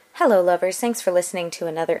Hello lovers, thanks for listening to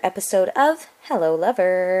another episode of Hello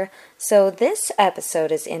Lover. So this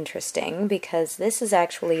episode is interesting because this is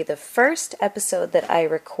actually the first episode that I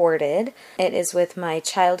recorded. It is with my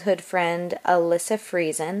childhood friend Alysa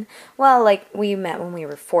Friesen. Well, we met when we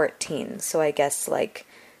were 14, so I guess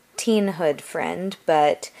teenhood friend,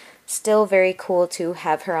 but still very cool to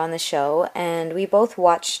have her on the show. And we both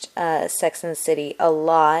watched Sex and the City a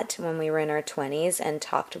lot when we were in our 20s and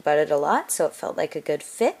talked about it a lot, so it felt like a good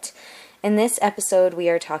fit. In this episode, we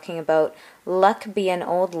are talking about Luck Be an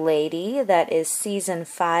Old Lady. That is Season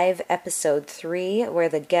 5, Episode 3, where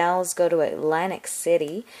the gals go to Atlantic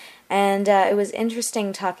City. And it was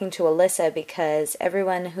interesting talking to Alysa because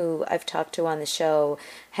everyone who I've talked to on the show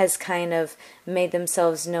has kind of made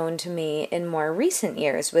themselves known to me in more recent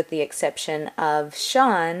years, with the exception of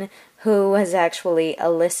Sean, who was actually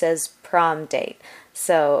Alyssa's prom date.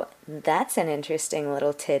 So that's an interesting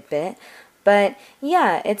little tidbit. But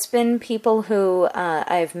yeah, it's been people who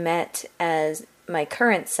I've met as my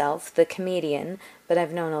current self, the comedian, but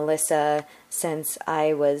I've known Alysa since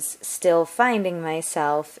I was still finding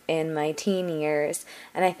myself in my teen years,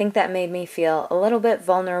 and I think that made me feel a little bit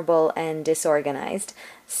vulnerable and disorganized.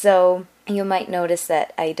 So you might notice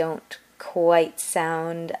that I don't quite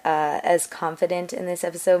sound as confident in this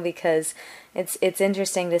episode because it's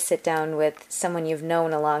interesting to sit down with someone you've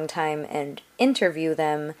known a long time and interview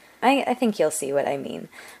them. I think you'll see what I mean.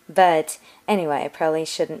 But anyway, I probably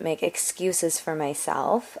shouldn't make excuses for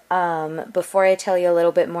myself. Before I tell you a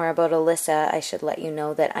little bit more about Alysa, I should let you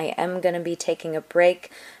know that I am going to be taking a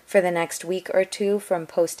break for the next week or two from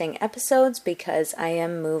posting episodes because I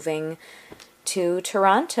am moving to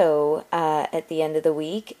Toronto at the end of the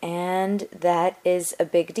week, and that is a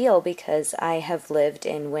big deal because I have lived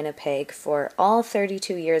in Winnipeg for all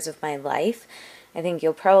 32 years of my life. I think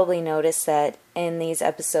you'll probably notice that in these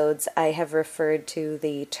episodes I have referred to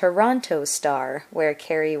the Toronto Star, where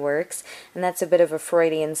Carrie works, and that's a bit of a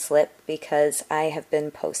Freudian slip because I have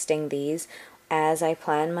been posting these as I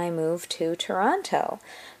plan my move to Toronto.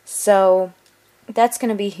 So that's going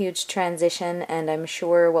to be a huge transition, and I'm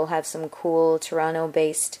sure we'll have some cool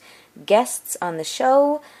Toronto-based guests on the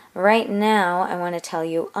show. Right now, I want to tell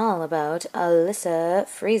you all about Alysa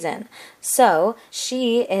Friesen. So,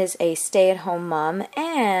 she is a stay-at-home mom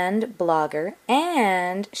and blogger,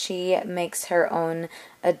 and she makes her own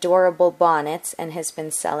adorable bonnets and has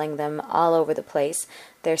been selling them all over the place.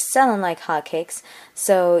 They're selling like hotcakes,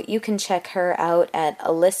 so you can check her out at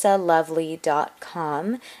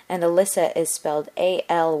alysalovely.com, and Alysa is spelled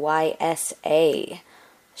A-L-Y-S-A.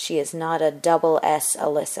 She is not a double S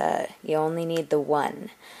Alysa. You only need the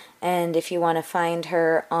one. And if you want to find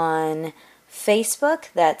her on Facebook,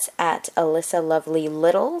 that's at Alysa Lovely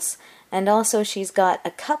Littles. And also she's got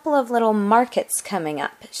a couple of little markets coming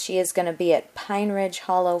up. She is going to be at Pine Ridge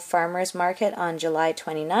Hollow Farmers Market on July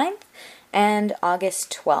 29th and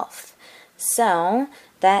August 12th. So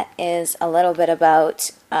that is a little bit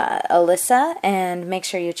about Alysa, and make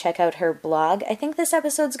sure you check out her blog. I think this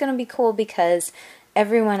episode's going to be cool because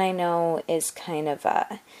everyone I know is kind of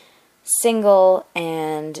single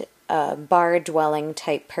and bar-dwelling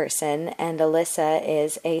type person, and Alysa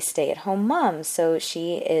is a stay-at-home mom, so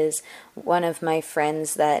she is one of my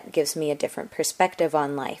friends that gives me a different perspective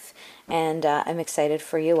on life, and I'm excited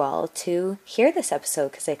for you all to hear this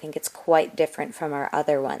episode because I think it's quite different from our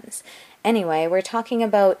other ones. Anyway, we're talking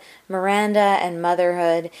about Miranda and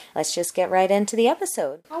motherhood. Let's just get right into the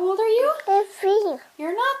episode. How old are you? I'm 3.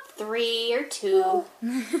 You're not 3, you're 2.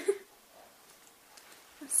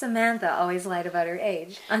 Samantha always lied about her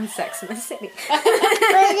age on Sex and the City. But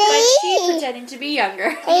she's pretending to be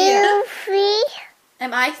younger. Are you 3?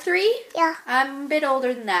 Am I 3? Yeah. I'm a bit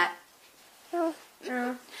older than that. No.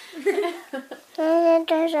 No. And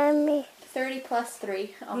that's on me. 30 plus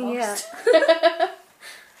 3, almost. Yeah.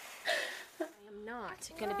 Not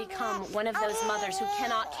going to become one of those mothers who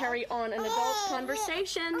cannot carry on an adult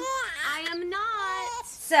conversation. I am not.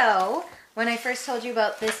 So, when I first told you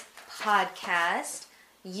about this podcast,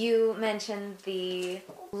 you mentioned the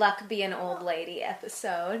Luck Be an Old Lady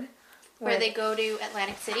episode. Where they go to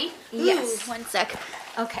Atlantic City? Yes. Ooh, one sec.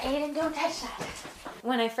 Okay. Aiden, don't touch that.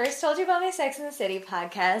 When I first told you about my Sex and the City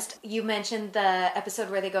podcast, you mentioned the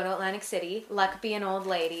episode where they go to Atlantic City, Luck Be an Old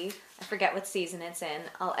Lady. I forget what season it's in.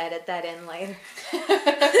 I'll edit that in later.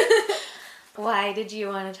 Why did you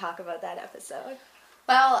want to talk about that episode?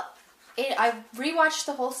 Well, I rewatched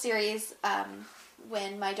the whole series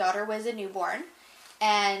when my daughter was a newborn,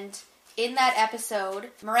 and in that episode,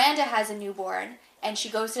 Miranda has a newborn, and she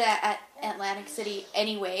goes to Atlantic City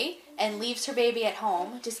anyway and leaves her baby at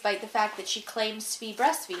home, despite the fact that she claims to be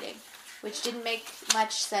breastfeeding. which didn't make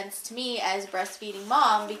much sense to me as breastfeeding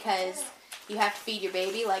mom because you have to feed your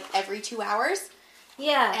baby like every 2 hours.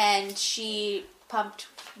 Yeah. And she pumped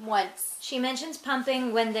once. She mentions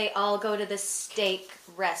pumping when they all go to the steak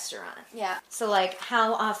restaurant. Yeah. So, like,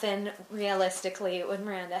 how often, realistically, would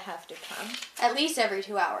Miranda have to come? At least every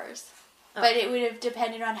 2 hours. Oh. But it would have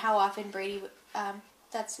depended on how often Brady...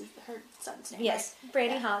 that's her son's name, Yes, right?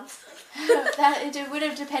 Brady Hobbs. It would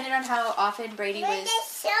have depended on how often Brady was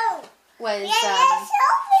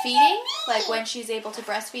feeding, like when she's able to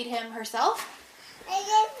breastfeed him herself.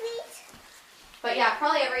 But yeah,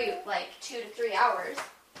 probably every like 2 to 3 hours.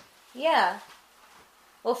 Yeah.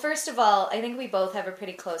 Well, first of all, I think we both have a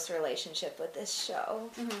pretty close relationship with this show.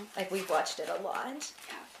 Mm-hmm. Like, we've watched it a lot.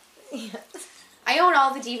 Yeah. Yes. I own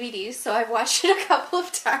all the DVDs, so I've watched it a couple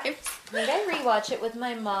of times. I think I rewatch it with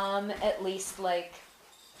my mom at least, like,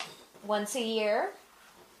 once a year.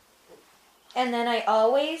 And then I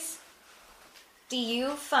always... Do you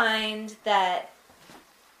find that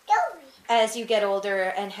as you get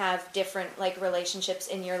older and have different, like, relationships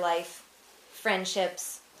in your life,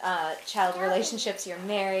 friendships, child relationships, you're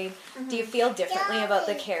married, do you feel differently about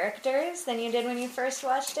the characters than you did when you first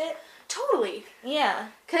watched it? Totally. Yeah.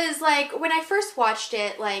 Because, like, when I first watched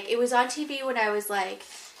it, like, it was on TV when I was, like,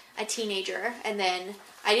 a teenager. And then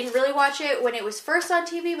I didn't really watch it when it was first on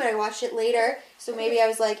TV, but I watched it later. So maybe I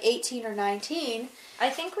was, like, 18 or 19. I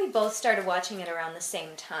think we both started watching it around the same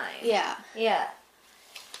time. Yeah. Yeah.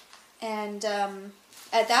 And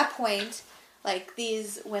at that point, like,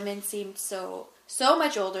 these women seemed so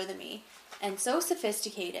much older than me and so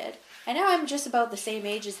sophisticated. And now I'm just about the same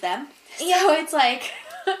age as them. Yeah. So it's like...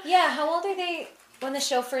 Yeah, how old are they when the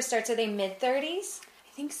show first starts? Are they mid-30s?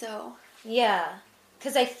 I think so. Yeah.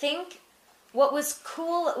 Because I think what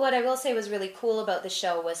I will say was really cool about the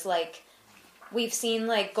show was, like, we've seen,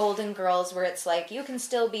 like, Golden Girls where it's like, you can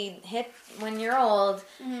still be hip when you're old,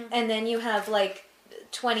 and then you have, like,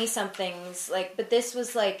 20-somethings, like, but this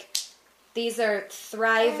was, like, these are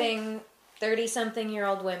thriving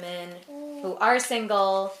 30-something-year-old women who are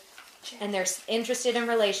single, and they're interested in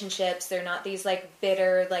relationships. They're not these, like,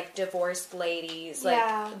 bitter, like, divorced ladies.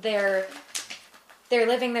 Like, they're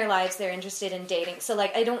living their lives. They're interested in dating. So,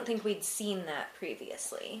 like, I don't think we'd seen that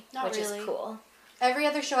previously, which is cool. Every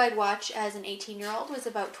other show I'd watch as an 18-year-old was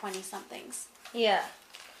about 20-somethings. Yeah.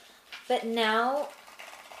 But now...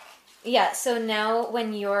 Yeah, so now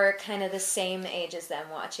when you're kind of the same age as them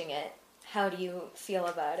watching it, how do you feel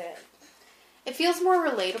about it? It feels more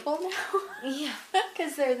relatable now. Yeah.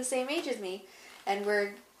 Because they're the same age as me. And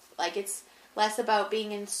we're, like, it's less about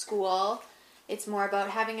being in school. It's more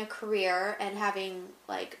about having a career and having,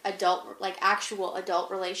 like, actual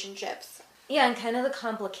adult relationships. Yeah, and kind of the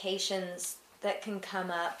complications that can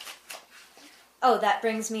come up. Oh, that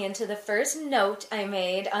brings me into the first note I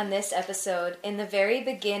made on this episode. In the very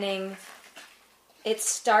beginning, it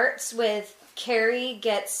starts with Carrie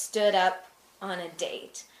gets stood up on a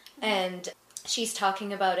date. And she's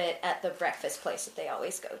talking about it at the breakfast place that they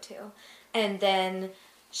always go to. And then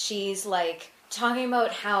she's, like, talking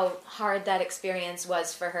about how hard that experience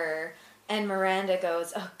was for her. And Miranda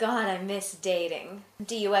goes, oh, God, I miss dating.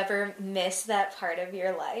 Do you ever miss that part of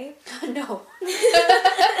your life? No.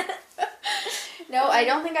 No, I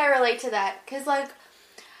don't think I relate to that. Because, like,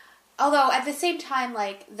 although at the same time,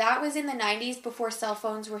 like, that was in the 90s before cell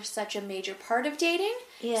phones were such a major part of dating.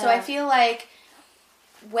 Yeah. So I feel like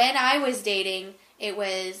when I was dating, it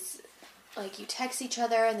was, like, you text each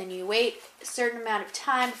other and then you wait a certain amount of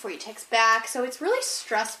time before you text back. So it's really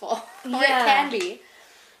stressful. Yeah. Or it can be.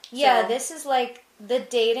 Yeah, so. This is, like, the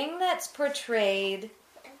dating that's portrayed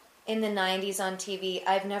in the 90s on TV,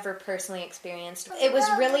 I've never personally experienced. It was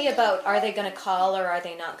really about, are they going to call or are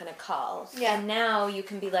they not going to call? Yeah. And now you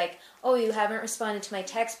can be like, oh, you haven't responded to my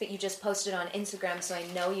text, but you just posted on Instagram, so I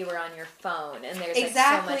know you were on your phone. And there's, like,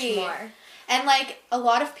 so much more. And, like, a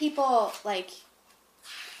lot of people, like,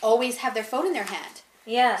 always have their phone in their hand.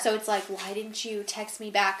 Yeah. So it's like, why didn't you text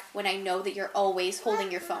me back when I know that you're always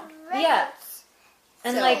holding your phone? Yeah.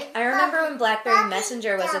 And, like, I remember when BlackBerry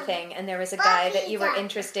Messenger was a thing, and there was a guy that you were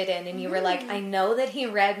interested in, and you were like, I know that he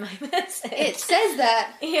read my message. It says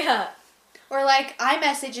that. Yeah. Or, like,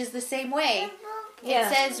 iMessage is the same way. Yeah.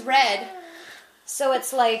 It says read. So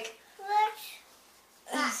it's like...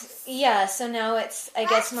 Yeah, so now it's, I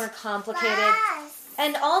guess, more complicated.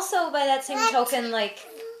 And also, by that same token, like...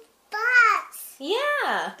 Bus.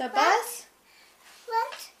 Yeah. The bus?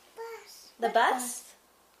 What bus? The bus?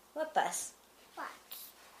 What bus?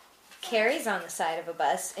 Carrie's on the side of a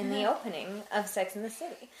bus in the opening of Sex and the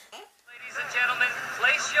City. Ladies and gentlemen,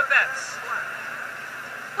 place your bets.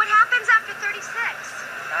 What happens after 36?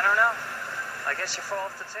 I don't know. I guess you fall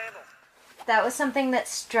off the table. That was something that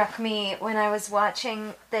struck me when I was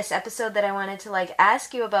watching this episode that I wanted to, like,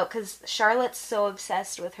 ask you about, because Charlotte's so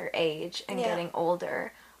obsessed with her age and getting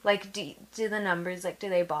older. Like, do the numbers, like, do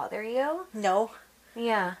they bother you? No.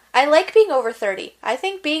 Yeah. I like being over 30. I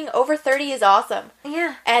think being over 30 is awesome.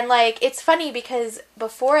 Yeah. And, like, it's funny because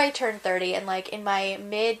before I turned 30 and, like, in my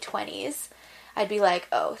mid-20s, I'd be like,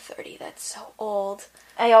 oh, 30, that's so old.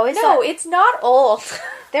 I always No, thought it's not old.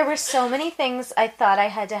 there were so many things I thought I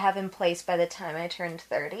had to have in place by the time I turned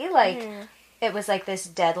 30. Like, it was like this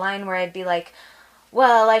deadline where I'd be like,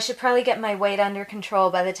 well, I should probably get my weight under control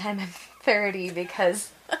by the time I'm 30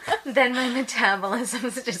 because then my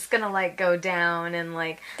metabolism's just gonna, like, go down. And,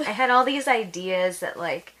 like, I had all these ideas that,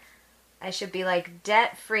 like, I should be, like,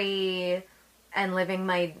 debt-free and living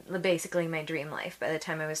basically my dream life by the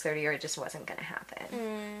time I was 30, or it just wasn't gonna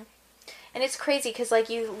happen. And it's crazy because, like,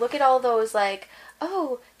 you look at all those, like,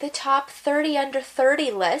 oh, the top 30 under 30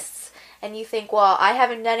 lists, and you think, well, I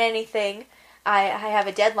haven't done anything. I have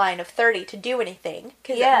a deadline of 30 to do anything.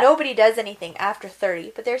 Because nobody does anything after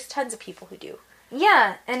 30, but there's tons of people who do.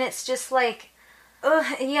 Yeah, and it's just like,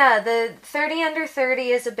 the 30 under 30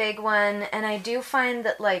 is a big one, and I do find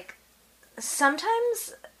that, like,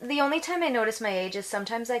 sometimes, the only time I notice my age is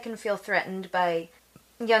sometimes I can feel threatened by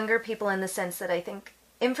younger people in the sense that I think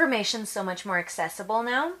information's so much more accessible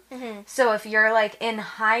now. So if you're, like, in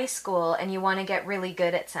high school and you want to get really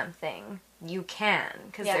good at something, you can,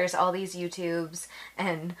 because there's all these YouTubes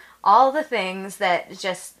and all the things that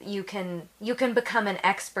just you can become an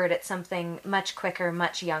expert at something much quicker,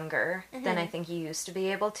 much younger than I think you used to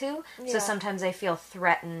be able to. So sometimes I feel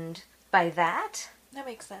threatened by that. That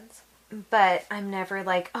makes sense. But I'm never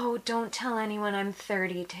like, oh, don't tell anyone I'm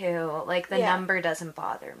 32. Like, the number doesn't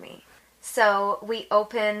bother me. So we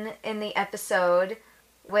open in the episode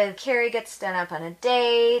with Carrie gets done up on a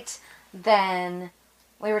date. Then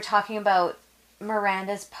we were talking about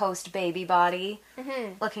Miranda's post-baby body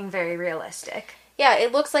looking very realistic. Yeah,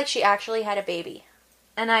 it looks like she actually had a baby.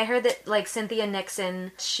 And I heard that, like, Cynthia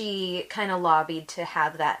Nixon, she kind of lobbied to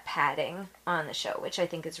have that padding on the show, which I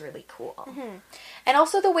think is really cool. And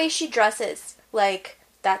also the way she dresses, like,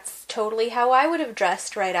 that's totally how I would have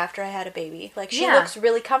dressed right after I had a baby. Like, she looks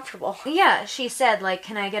really comfortable. Yeah, she said, like,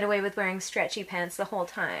 can I get away with wearing stretchy pants the whole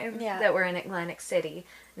time that we're in Atlantic City?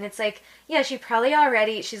 And it's like, yeah,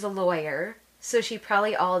 she's a lawyer, so she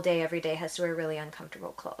probably all day, every day has to wear really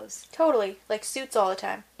uncomfortable clothes. Totally. Like, suits all the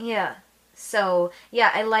time. Yeah. So, yeah,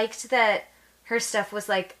 I liked that her stuff was,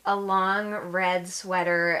 like, a long red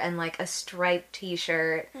sweater and, like, a striped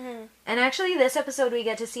t-shirt. And actually, this episode, we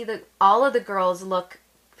get to see all of the girls look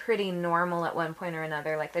pretty normal at one point or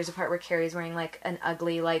another. Like, there's a part where Carrie's wearing, like, an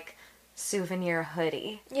ugly, like, souvenir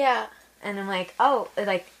hoodie. Yeah. And I'm like, oh,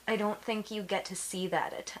 like, I don't think you get to see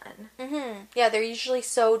that a ton. Yeah, they're usually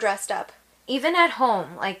so dressed up. Even at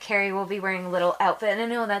home, like, Carrie will be wearing a little outfit, and I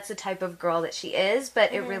know that's the type of girl that she is,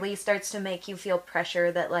 but it really starts to make you feel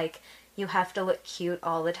pressure that, like, you have to look cute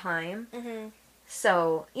all the time.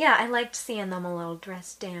 So, yeah, I liked seeing them a little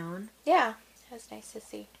dressed down. Yeah, that was nice to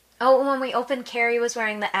see. Oh, when we opened, Carrie was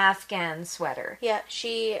wearing the Afghan sweater. Yeah,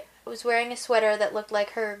 she was wearing a sweater that looked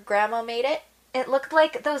like her grandma made it. It looked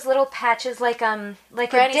like those little patches, like Granny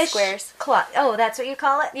a dish squares. cloth. Oh, that's what you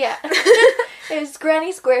call it? Yeah. It was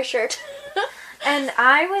Granny Square shirt. And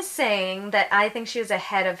I was saying that I think she was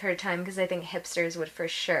ahead of her time because I think hipsters would for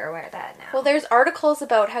sure wear that now. Well, there's articles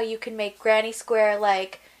about how you can make Granny Square,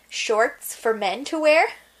 like, shorts for men to wear.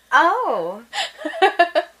 Oh.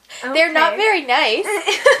 Okay. They're not very nice.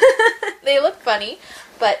 They look funny,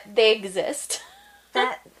 but they exist.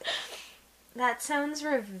 That sounds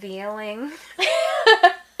revealing.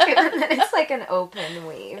 Given that it's like an open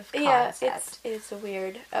weave concept. Yeah, it's a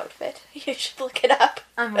weird outfit. You should look it up.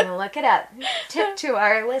 I'm going to look it up. Tip to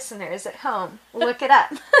our listeners at home. Look it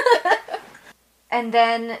up. And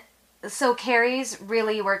then, so Carrie's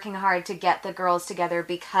really working hard to get the girls together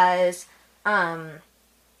because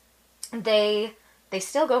they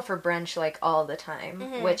still go for brunch, like, all the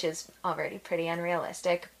time, which is already pretty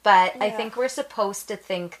unrealistic. But I think we're supposed to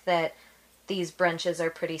think that these brunches are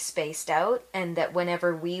pretty spaced out, and that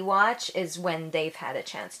whenever we watch is when they've had a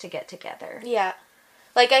chance to get together. Yeah.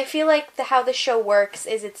 Like, I feel like how the show works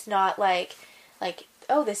is it's not like,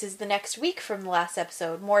 oh, this is the next week from the last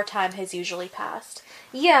episode. More time has usually passed.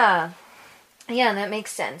 Yeah. Yeah, that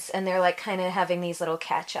makes sense. And they're, like, kind of having these little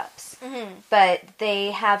catch-ups. But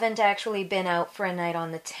they haven't actually been out for a night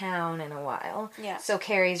on the town in a while. Yeah. So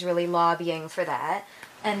Carrie's really lobbying for that.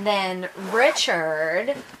 And then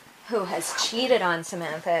Richard, who has cheated on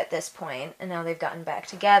Samantha at this point, and now they've gotten back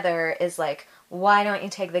together, is like, why don't you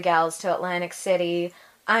take the gals to Atlantic City?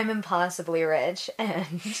 I'm impossibly rich,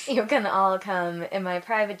 and you can all come in my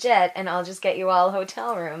private jet, and I'll just get you all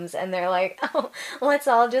hotel rooms. And they're like, oh, let's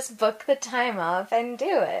all just book the time off and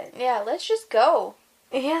do it. Yeah, let's just go.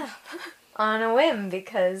 Yeah, on a whim,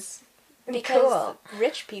 because cool.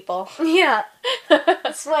 Rich people. Yeah.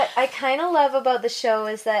 That's what I kind of love about the show,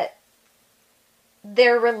 is that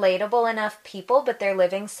they're relatable enough people, but they're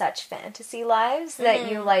living such fantasy lives that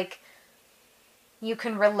you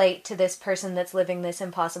can relate to this person that's living this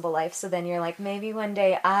impossible life. So then you're like, maybe one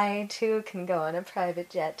day I too can go on a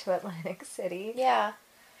private jet to Atlantic City. Yeah.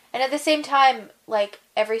 And at the same time, like,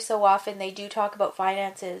 every so often they do talk about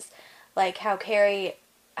finances, like how Carrie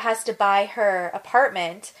has to buy her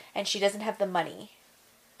apartment and she doesn't have the money.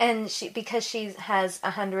 And because she has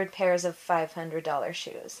 100 pairs of $500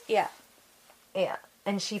 shoes. Yeah. Yeah.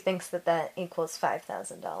 And she thinks that equals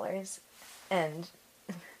 $5,000. And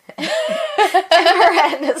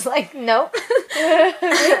Miranda's like, nope. Way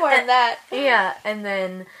more than that. Yeah. And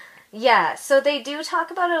then, yeah. So they do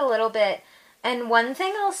talk about it a little bit. And one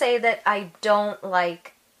thing I'll say that I don't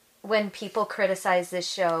like when people criticize this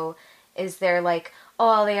show is they're like, oh,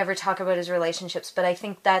 all they ever talk about is relationships. But I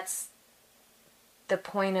think that's the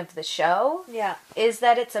point of the show. Yeah. Is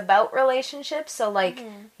that it's about relationships. So, like,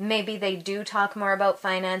 maybe they do talk more about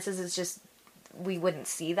finances. It's just we wouldn't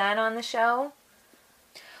see that on the show.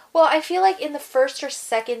 Well, I feel like in the first or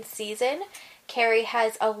second season, Carrie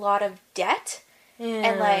has a lot of debt. Yeah.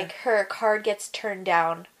 And, like, her card gets turned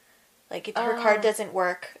down. Like, her card doesn't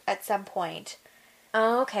work at some point.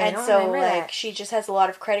 Oh, okay. And I don't so, remember like, that. she just has a lot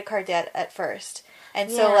of credit card debt at first. And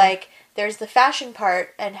Yeah. so, like, there's the fashion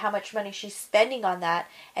part and how much money she's spending on that.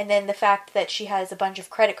 And then the fact that she has a bunch of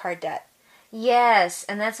credit card debt. Yes,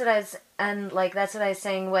 and that's what I was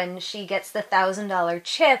saying when she gets the $1,000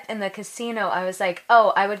 chip in the casino. I was like,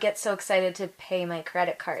 oh, I would get so excited to pay my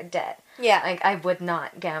credit card debt. Yeah. Like, I would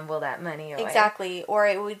not gamble that money away. Exactly. Or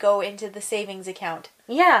it would go into the savings account.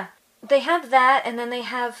 Yeah. They have that, and then they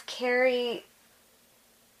have Carrie.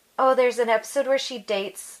 Oh, there's an episode where she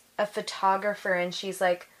dates a photographer, and she's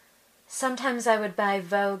like, sometimes I would buy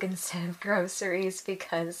Vogue instead of groceries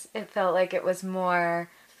because it felt like it was more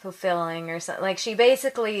fulfilling or something. Like,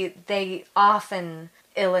 they often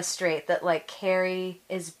illustrate that, like, Carrie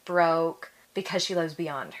is broke because she lives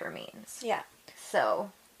beyond her means. Yeah.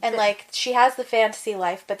 So. And, like, she has the fantasy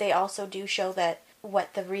life, but they also do show that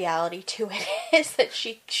what the reality to it is, that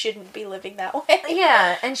she shouldn't be living that way.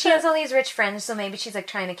 Yeah, and she has all these rich friends, so maybe she's, like,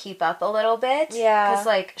 trying to keep up a little bit. Yeah. Because,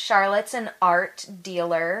 like, Charlotte's an art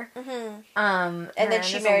dealer. Mm-hmm. And then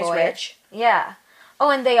she marries rich. Yeah. Oh,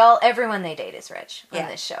 and everyone they date is rich on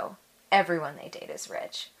this show. Everyone they date is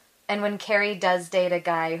rich. And when Carrie does date a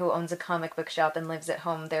guy who owns a comic book shop and lives at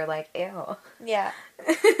home, they're like, ew. Yeah.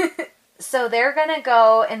 So they're gonna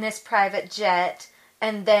go in this private jet,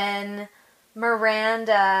 and then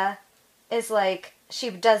Miranda is like, she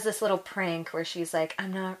does this little prank where she's like,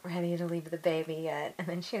 I'm not ready to leave the baby yet. And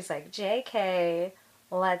then she's like, JK,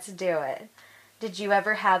 let's do it. Did you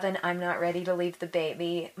ever have an I'm not ready to leave the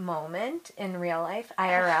baby moment in real life,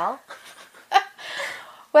 IRL?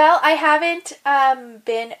 Well, I haven't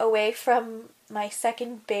been away from my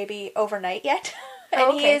second baby overnight yet.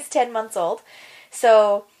 And he is 10 months old.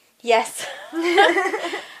 So, yes.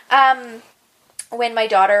 When my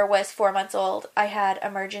daughter was 4 months old, I had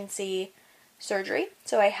emergency surgery.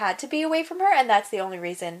 So I had to be away from her, and that's the only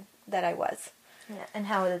reason that I was. Yeah. And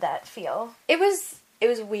how did that feel? It was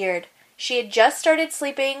weird. She had just started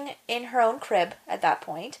sleeping in her own crib at that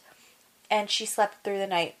point, and she slept through the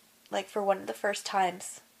night, like, for one of the first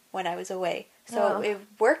times when I was away. So it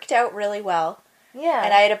worked out really well. Yeah.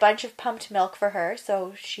 And I had a bunch of pumped milk for her,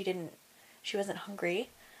 so she wasn't hungry.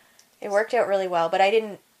 It worked out really well, but I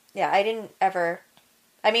didn't ever,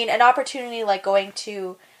 an opportunity like going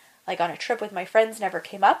to, like, on a trip with my friends never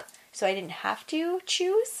came up, so I didn't have to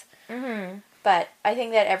choose. Mm-hmm. But I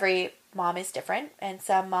think that every mom is different, and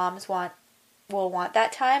some moms will want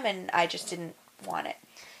that time, and I just didn't want it.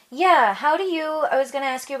 Yeah, I was going to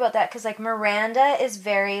ask you about that, because, like, Miranda is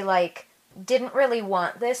very, like, didn't really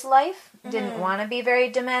want this life, didn't want to be very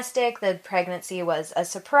domestic, the pregnancy was a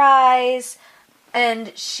surprise,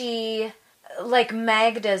 and she, like,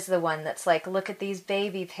 Magda's the one that's like, look at these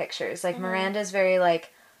baby pictures. Like, Miranda's very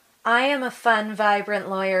like, I am a fun, vibrant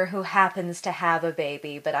lawyer who happens to have a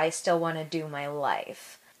baby, but I still want to do my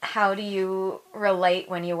life. How do you relate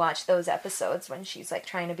when you watch those episodes when she's, like,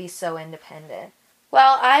 trying to be so independent?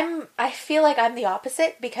 Well, I feel like I'm the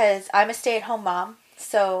opposite because I'm a stay-at-home mom,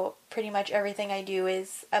 so pretty much everything I do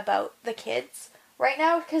is about the kids right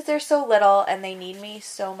now because they're so little and they need me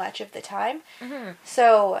so much of the time. Mm-hmm.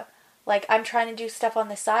 So, like, I'm trying to do stuff on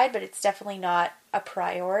the side, but it's definitely not a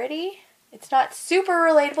priority. It's not super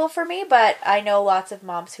relatable for me, but I know lots of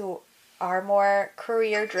moms who are more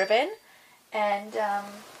career driven. And,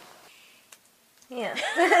 Yeah.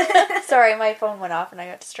 sorry, my phone went off and I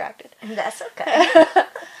got distracted. That's okay.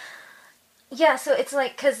 Yeah, so it's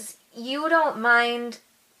like, because you don't mind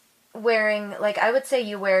wearing, like, I would say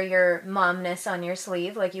you wear your momness on your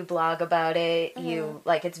sleeve, like, you blog about it, you,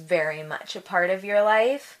 like, it's very much a part of your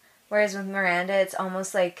life, whereas with Miranda, it's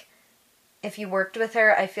almost like, if you worked with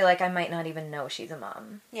her, I feel like I might not even know she's a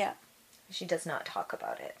mom. Yeah. She does not talk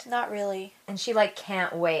about it. Not really. And she, like,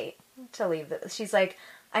 can't wait to leave she's like,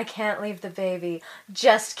 I can't leave the baby.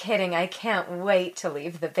 Just kidding, I can't wait to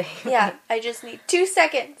leave the baby. Yeah, I just need 2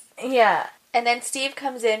 seconds. Yeah. And then Steve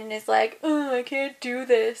comes in and is like, oh, I can't do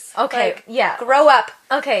this. Okay, like, yeah. Grow up.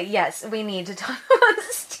 Okay, yes, we need to talk about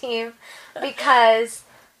Steve, because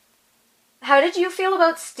how did you feel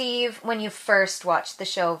about Steve when you first watched the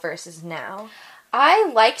show versus now?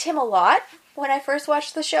 I liked him a lot when I first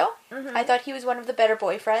watched the show. Mm-hmm. I thought he was one of the better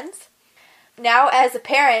boyfriends. Now, as a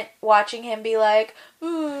parent, watching him be like,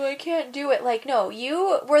 ooh, I can't do it. Like, no,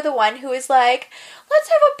 you were the one who was like, let's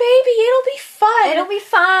have a baby. It'll be fun. It'll be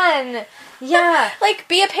fun. Yeah. Like,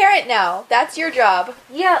 be a parent now. That's your job.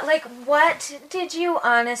 Yeah, like, what did you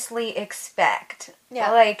honestly expect?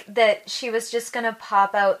 Yeah. Like, that she was just gonna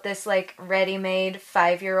pop out this, like, ready-made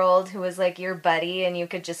 5-year-old who was, like, your buddy and you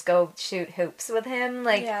could just go shoot hoops with him?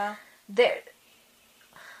 Like, yeah.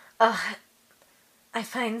 I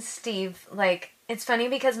find Steve, like, it's funny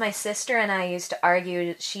because my sister and I used to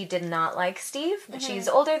argue she did not like Steve. Mm-hmm. She's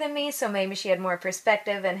older than me, so maybe she had more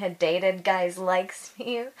perspective and had dated guys like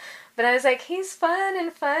Steve. But I was like, he's fun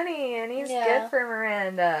and funny, and he's good for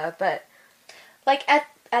Miranda. But, like,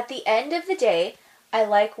 at the end of the day, I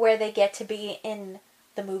like where they get to be in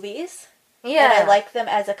the movies. Yeah. And I like them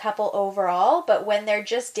as a couple overall, but when they're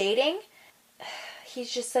just dating,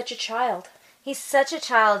 he's just such a child. He's such a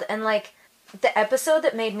child, and, like, the episode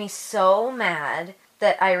that made me so mad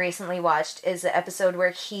that I recently watched is the episode where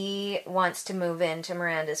he wants to move into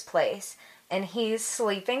Miranda's place. And he's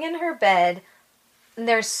sleeping in her bed. And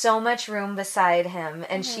there's so much room beside him.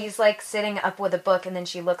 And she's, like, sitting up with a book. And then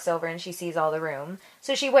she looks over and she sees all the room.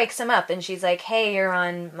 So she wakes him up and she's like, hey, you're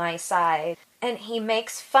on my side. And he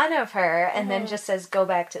makes fun of her and then just says, go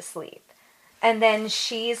back to sleep. And then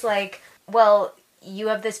she's like, well, you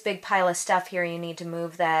have this big pile of stuff here. You need to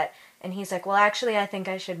move that. And he's like, well, actually, I think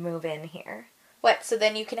I should move in here. What, so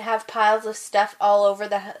then you can have piles of stuff all over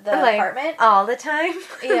the like, apartment? All the time.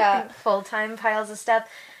 Yeah. Full-time piles of stuff.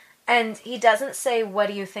 And he doesn't say, what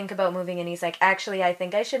do you think about moving in? He's like, actually, I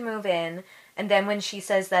think I should move in. And then when she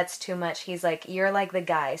says that's too much, he's like, you're like the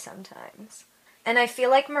guy sometimes. And I feel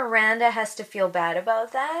like Miranda has to feel bad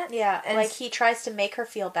about that. Yeah, and like he tries to make her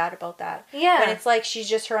feel bad about that. Yeah. When it's like she's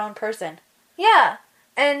just her own person. Yeah.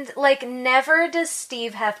 And, like, never does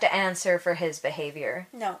Steve have to answer for his behavior.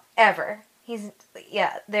 No. Ever.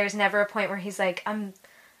 There's never a point where he's like,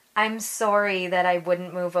 I'm sorry that I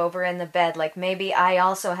wouldn't move over in the bed. Like, maybe I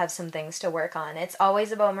also have some things to work on. It's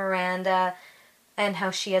always about Miranda and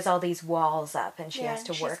how she has all these walls up and she has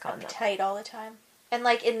to work on them. She's uptight all the time. And,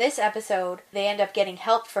 like, in this episode, they end up getting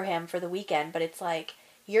help for him for the weekend, but it's like,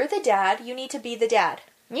 you're the dad, you need to be the dad.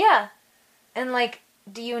 Yeah. And, like,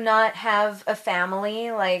 do you not have a family?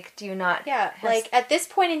 Like, do you not... Yeah, like, at this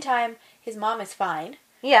point in time, his mom is fine.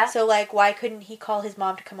 Yeah. So, like, why couldn't he call his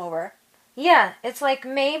mom to come over? Yeah, it's like,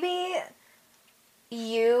 maybe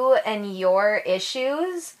you and your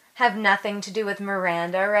issues have nothing to do with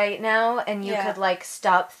Miranda right now, and you could, like,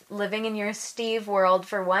 stop living in your Steve world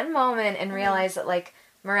for one moment and realize that, like,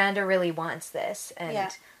 Miranda really wants this,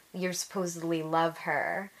 and you supposedly love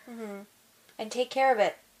her. Mm-hmm. And take care of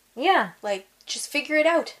it. Yeah. Like, just figure it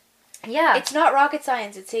out. Yeah. It's not rocket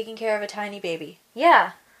science. It's taking care of a tiny baby.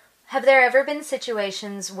 Yeah. Have there ever been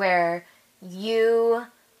situations where you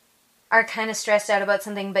are kind of stressed out about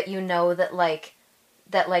something, but you know that, like,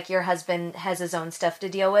 your husband has his own stuff to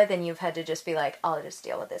deal with, and you've had to just be like, I'll just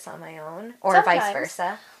deal with this on my own? Or sometimes. Vice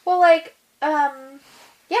versa? Well, like,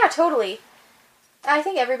 yeah, totally. I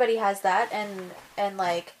think everybody has that, and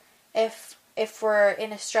like, if we're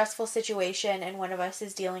in a stressful situation and one of us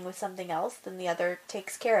is dealing with something else, then the other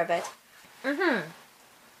takes care of it. Mm-hmm.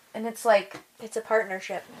 And it's like... It's a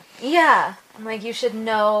partnership. Yeah. Like, you should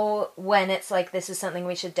know when it's like, this is something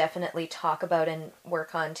we should definitely talk about and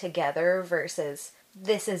work on together versus,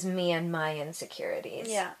 this is me and my insecurities.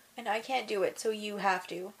 Yeah. And I can't do it, so you have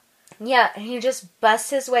to. Yeah, and he just busts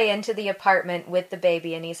his way into the apartment with the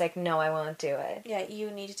baby, and he's like, no, I won't do it. Yeah,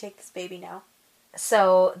 you need to take this baby now.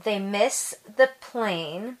 So they miss the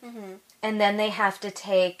plane, and then they have to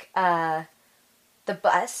take the the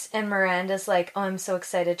bus, and Miranda's like, oh, I'm so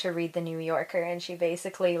excited to read The New Yorker, and she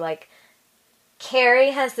basically, like,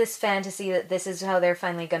 Carrie has this fantasy that this is how they're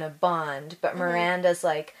finally gonna bond, but Miranda's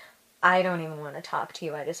like, I don't even want to talk to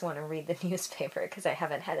you, I just want to read the newspaper, because I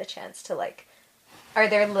haven't had a chance to, like... Are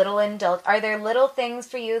there little things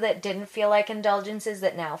for you that didn't feel like indulgences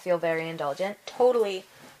that now feel very indulgent? Totally.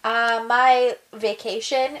 My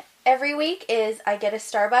vacation every week is I get a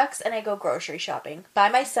Starbucks and I go grocery shopping by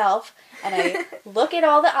myself, and I look at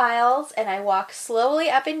all the aisles and I walk slowly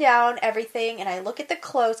up and down everything, and I look at the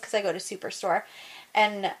clothes because I go to Superstore,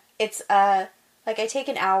 and it's like I take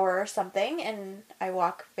an hour or something and I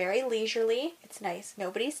walk very leisurely. It's nice.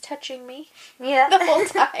 Nobody's touching me. Yeah. The whole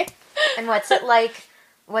time. And what's it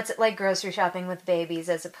like grocery shopping with babies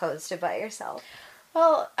as opposed to by yourself?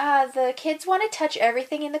 Well, the kids want to touch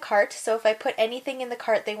everything in the cart, so if I put anything in the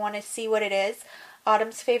cart, they want to see what it is.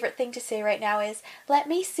 Autumn's favorite thing to say right now is, let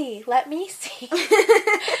me see, let me see.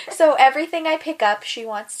 So everything I pick up, she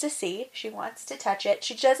wants to see. She wants to touch it.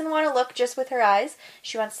 She doesn't want to look just with her eyes.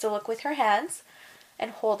 She wants to look with her hands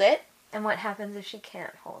and hold it. And what happens if she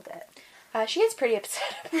can't hold it? She gets pretty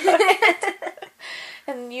upset about it.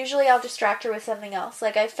 And usually I'll distract her with something else.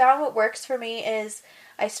 Like, I found what works for me is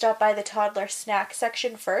I stop by the toddler snack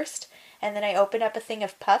section first, and then I open up a thing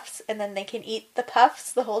of puffs, and then they can eat the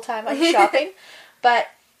puffs the whole time I'm shopping. But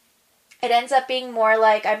it ends up being more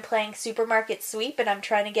like I'm playing supermarket sweep, and I'm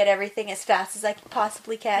trying to get everything as fast as I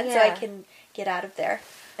possibly can so I can get out of there.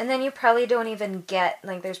 And then you probably don't even get,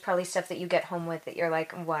 like, there's probably stuff that you get home with that you're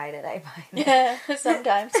like, why did I buy this? Yeah,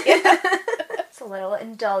 sometimes. Yeah. It's a little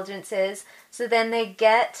indulgences. So then they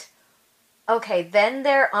get, okay, then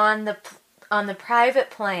they're on the private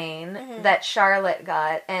plane that Charlotte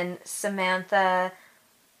got, and Samantha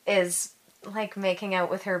is, like, making out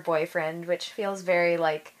with her boyfriend, which feels very,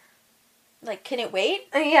 like, can it wait?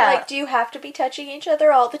 Yeah. Like, do you have to be touching each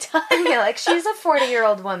other all the time? Yeah, like, she's a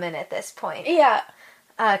 40-year-old woman at this point. Yeah.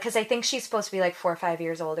 Because I think she's supposed to be, like, 4 or 5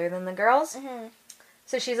 years older than the girls. Mm-hmm.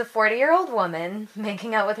 So she's a 40-year-old woman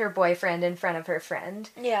making out with her boyfriend in front of her friend.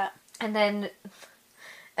 Yeah. And then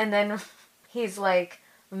he's like,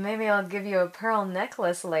 maybe I'll give you a pearl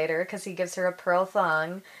necklace later, because he gives her a pearl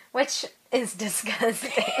thong, which is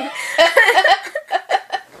disgusting.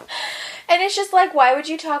 And it's just like, why would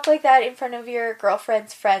you talk like that in front of your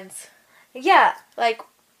girlfriend's friends? Yeah. Like,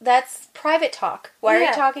 that's private talk. Why are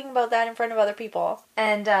you talking about that in front of other people?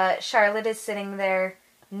 And Charlotte is sitting there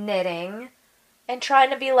knitting. And trying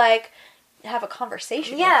to be like, have a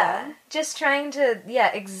conversation with them. Just trying to,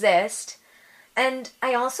 exist. And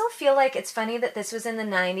I also feel like it's funny that this was in the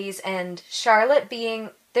 90s, and Charlotte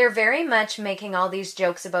they're very much making all these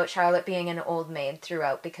jokes about Charlotte being an old maid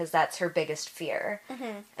throughout, because that's her biggest fear.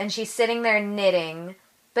 Mm-hmm. And she's sitting there knitting,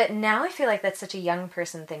 but now I feel like that's such a young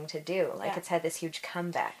person thing to do. Like, it's had this huge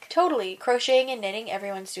comeback. Totally. Crocheting and knitting,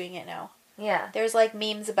 everyone's doing it now. Yeah. There's, like,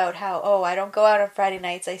 memes about how, I don't go out on Friday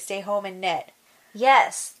nights, I stay home and knit.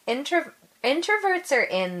 Yes. Introverts are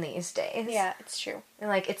in these days. Yeah, it's true. And,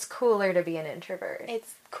 like, it's cooler to be an introvert.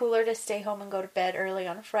 It's cooler to stay home and go to bed early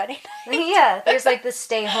on a Friday night. Yeah, there's, like, the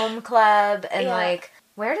stay home club, and, like,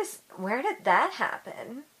 where did that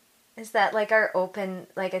happen? Is that, like, our open,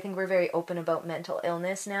 like, I think we're very open about mental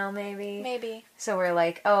illness now, maybe? Maybe. So we're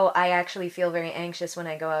like, oh, I actually feel very anxious when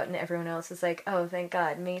I go out, and everyone else is like, oh, thank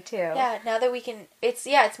God, me too. Yeah, now that we can, it's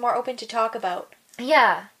more open to talk about.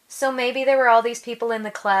 Yeah. So maybe there were all these people in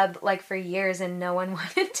the club, like, for years, and no one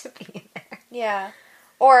wanted to be there. Yeah.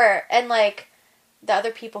 And, like, the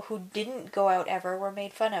other people who didn't go out ever were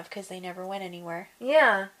made fun of because they never went anywhere.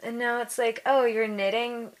 Yeah. And now it's like, oh, you're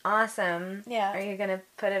knitting? Awesome. Yeah. Are you going to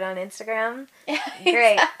put it on Instagram? Yeah,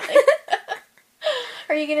 Great. exactly.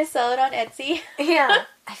 Are you going to sell it on Etsy? Yeah.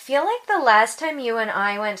 I feel like the last time you and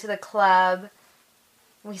I went to the club,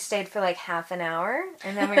 we stayed for like half an hour,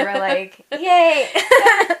 and then we were like, yay!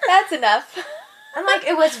 That's enough. And like,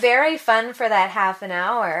 it was very fun for that half an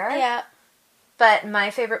hour. Yeah. But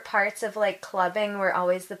my favorite parts of like clubbing were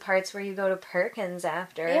always the parts where you go to Perkins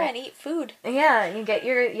after. Yeah, and eat food. Yeah,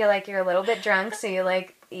 you're a little bit drunk, so you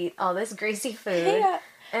like eat all this greasy food. Yeah.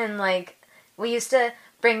 And like, we used to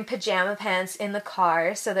bring pajama pants in the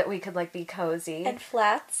car so that we could like be cozy. And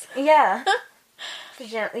flats. Yeah.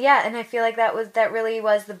 Yeah, and I feel like that really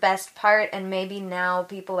was the best part, and maybe now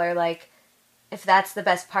people are like, if that's the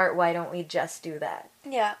best part, why don't we just do that?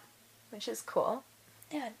 Yeah. Which is cool.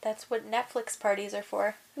 Yeah, that's what Netflix parties are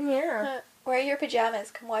for. Yeah. Wear your pajamas,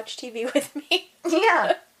 come watch TV with me.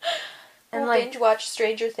 Yeah. And we'll binge watch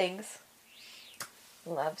Stranger Things.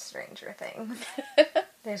 Love Stranger Things.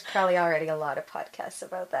 There's probably already a lot of podcasts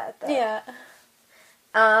about that, though. Yeah.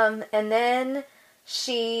 And then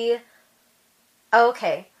she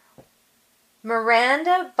Okay.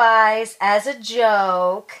 Miranda buys, as a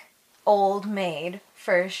joke, Old Maid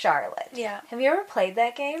for Charlotte. Yeah. Have you ever played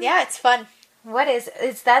that game? Yeah, it's fun. What is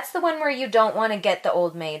that's the one where you don't want to get the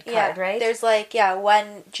Old Maid card, right? There's like,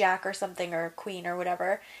 one jack or something, or queen or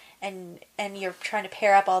whatever, and you're trying to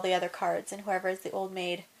pair up all the other cards, and whoever is the Old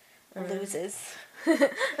Maid loses.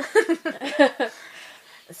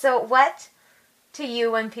 So what, to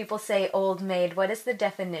you, when people say Old Maid, what is the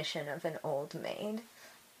definition of an Old Maid?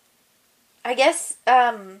 I guess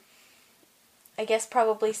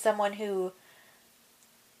probably someone who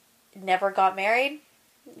never got married,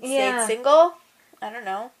 stayed single. I don't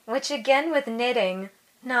know. Which, again, with knitting,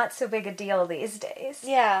 not so big a deal these days.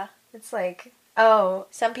 Yeah. It's like, oh.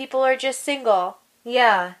 Some people are just single.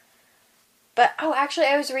 Yeah. But, actually,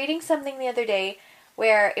 I was reading something the other day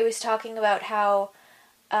where it was talking about how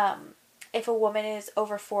if a woman is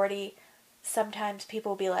over 40, sometimes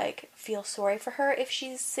people will be like, feel sorry for her if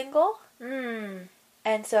she's single.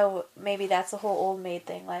 And so maybe that's the whole Old Maid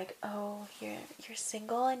thing. Like, oh, you're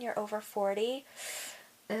single and you're over 40?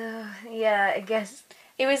 Yeah, I guess.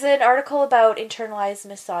 It was an article about internalized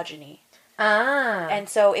misogyny. And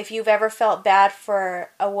so if you've ever felt bad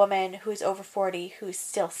for a woman who's over 40 who's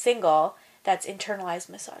still single, that's internalized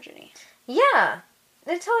misogyny. Yeah,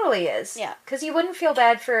 it totally is. Yeah. Because you wouldn't feel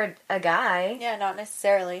bad for a guy. Yeah, not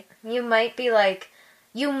necessarily. You might be like,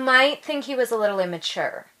 you might think he was a little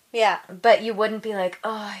immature. Yeah. But you wouldn't be like,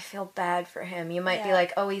 oh, I feel bad for him. You might be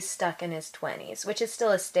like, oh, he's stuck in his 20s, which is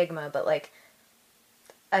still a stigma, but like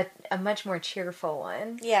a much more cheerful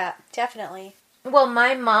one. Yeah, definitely. Well,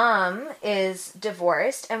 my mom is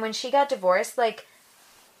divorced, and when she got divorced, like,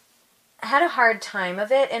 had a hard time of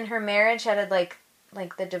it, and her marriage had like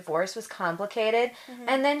the divorce was complicated,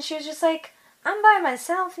 and then she was just like, I'm by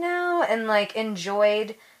myself now, and like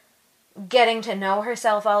enjoyed getting to know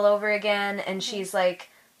herself all over again, and she's like,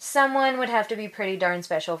 someone would have to be pretty darn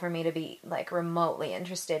special for me to be, like, remotely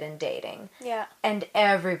interested in dating. Yeah. And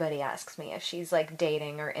everybody asks me if she's, like,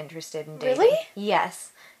 dating or interested in dating. Really?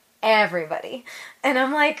 Yes. Everybody. And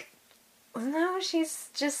I'm like, no, she's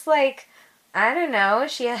just, like, I don't know.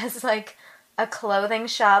 She has, like, a clothing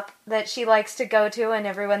shop that she likes to go to, and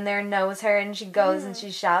everyone there knows her, and she goes and she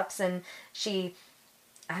shops, and she,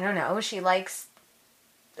 I don't know, she likes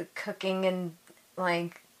cooking, and,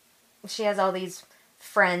 like, she has all these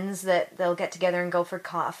friends that they'll get together and go for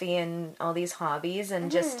coffee and all these hobbies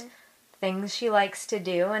and just things she likes to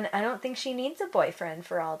do, and I don't think she needs a boyfriend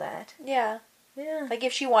for all that. Yeah. Yeah. Like,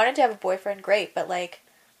 if she wanted to have a boyfriend, great, but, like,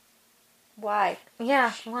 why?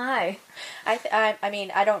 Yeah, why? I mean,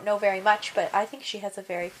 I don't know very much, but I think she has a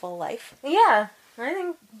very full life. Yeah, I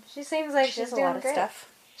think she seems like she's does doing a lot of great.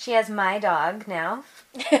 stuff. She has my dog now,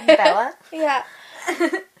 Bella. Yeah.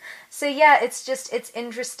 So yeah, it's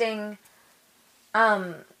interesting.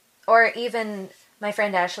 Or even my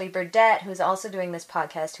friend Ashley Burdett, who's also doing this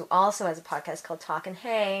podcast, who also has a podcast called Talkin'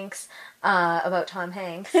 Hanks, about Tom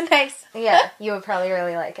Hanks. Nice. Yeah, you would probably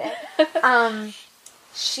really like it.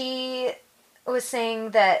 She was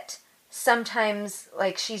saying that sometimes,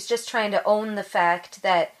 like, she's just trying to own the fact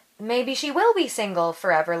that maybe she will be single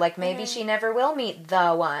forever, like, maybe she never will meet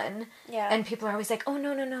the one. Yeah. And people are always like, oh,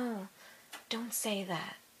 no, don't say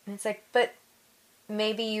that. And it's like, but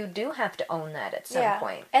maybe you do have to own that at some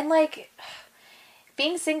point. And, like,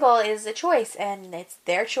 being single is a choice, and it's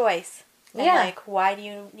their choice. And, like, why do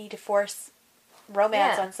you need to force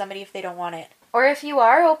romance on somebody if they don't want it? Or if you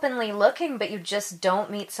are openly looking, but you just don't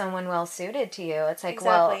meet someone well-suited to you, it's like,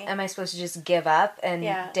 well, am I supposed to just give up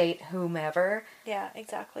and date whomever? Yeah,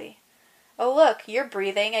 exactly. Oh, look, you're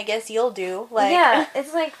breathing. I guess you'll do. Like, yeah,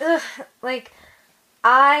 it's like, ugh, like,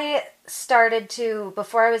 I started to,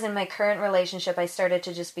 before I was in my current relationship, I started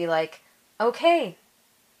to just be like, okay,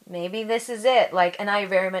 maybe this is it. Like, and I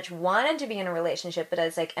very much wanted to be in a relationship, but I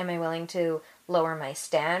was like, am I willing to lower my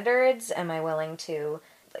standards? Am I willing to,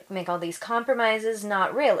 like, make all these compromises?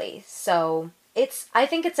 Not really. So I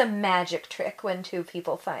think it's a magic trick when two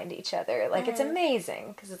people find each other. Like, it's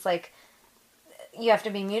amazing, because it's like, you have to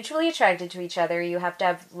be mutually attracted to each other. You have to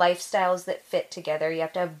have lifestyles that fit together. You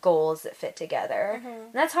have to have goals that fit together.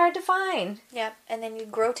 And that's hard to find. Yeah, and then you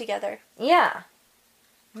grow together. Yeah.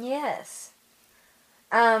 Yes.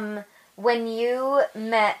 When you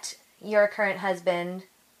met your current husband,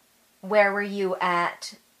 where were you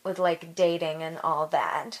at with, like, dating and all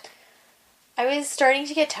that? I was starting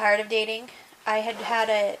to get tired of dating. I had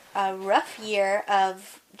had a rough year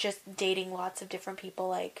of just dating lots of different people,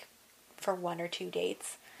 like, for 1 or 2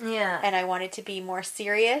 dates. Yeah. And I wanted to be more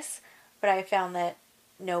serious, but I found that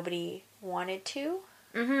nobody wanted to.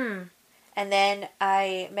 And then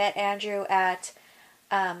I met Andrew at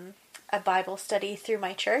a Bible study through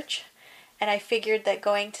my church. And I figured that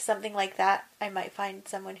going to something like that, I might find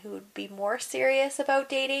someone who would be more serious about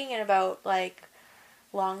dating and about, like,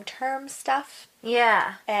 long-term stuff.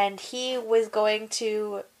 Yeah. And he was going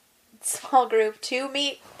to small group to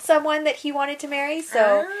meet someone that he wanted to marry.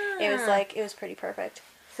 So it was pretty perfect.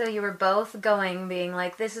 So you were both going, being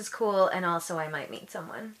like, this is cool, and also I might meet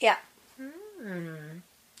someone. Yeah.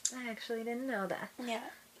 I actually didn't know that. Yeah.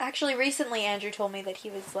 Actually, recently Andrew told me that he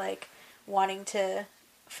was, like, wanting to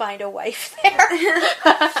find a wife there.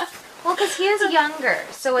 Well, because he is younger,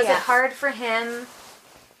 so is it hard for him?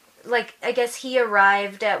 Like, I guess he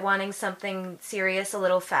arrived at wanting something serious a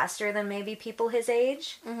little faster than maybe people his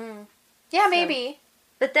age. Mm-hmm. Yeah, maybe.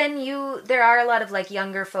 But then there are a lot of, like,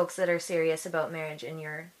 younger folks that are serious about marriage in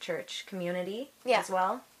your church community as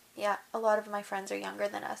well. Yeah, a lot of my friends are younger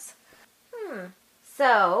than us.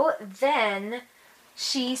 So, then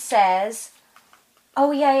she says,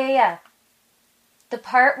 oh, yeah. The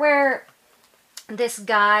part where this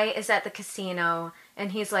guy is at the casino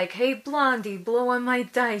and he's like, hey, Blondie, blow on my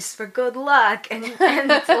dice for good luck.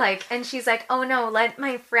 And she's like, oh no, let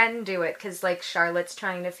my friend do it. Because, like, Charlotte's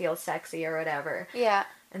trying to feel sexy or whatever. Yeah.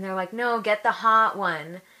 And they're like, no, get the hot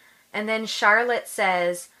one. And then Charlotte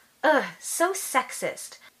says, ugh, so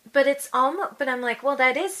sexist. But I'm like, well,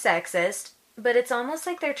 that is sexist. But it's almost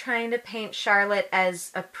like they're trying to paint Charlotte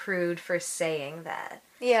as a prude for saying that.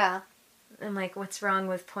 Yeah. I'm like, what's wrong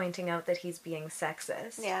with pointing out that he's being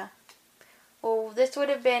sexist? Yeah. Well, this would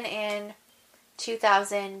have been in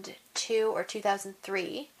 2002 or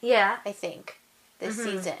 2003. Yeah. I think, this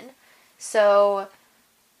season. So,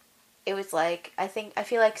 it was like, I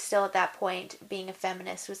feel like still at that point, being a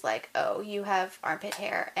feminist was like, oh, you have armpit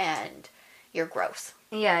hair and you're gross.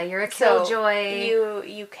 Yeah, you're a killjoy. So,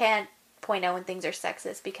 you can't point out when things are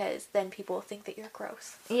sexist because then people will think that you're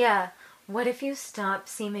gross. Yeah. What if you stop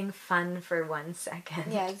seeming fun for 1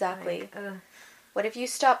 second? Yeah, exactly. Like, what if you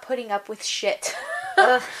stop putting up with shit?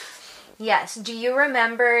 Yes. Do you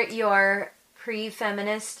remember your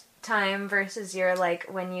pre-feminist time versus your, like,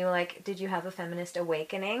 when you, like, did you have a feminist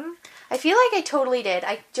awakening? I feel like I totally did.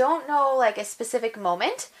 I don't know, like, a specific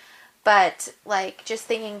moment, but, like, just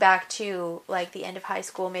thinking back to, like, the end of high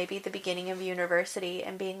school, maybe the beginning of university,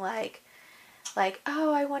 and being like,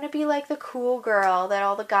 oh, I want to be, like, the cool girl that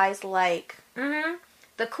all the guys like. Mm-hmm.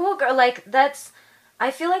 The cool girl, like, that's... I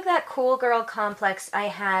feel like that cool girl complex I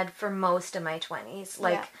had for most of my 20s.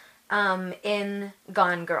 Like, in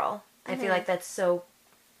Gone Girl. I feel like that's so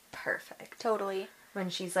perfect. Totally. When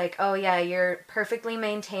she's like, oh yeah, you're perfectly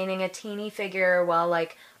maintaining a teeny figure while,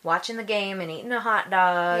 like, watching the game and eating a hot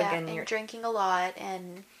dog. Yeah, and you're drinking a lot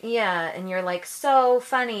and... Yeah, and you're, like, so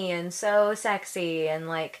funny and so sexy and,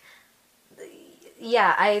 like...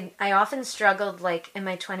 Yeah, I often struggled, like, in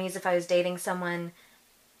my 20s if I was dating someone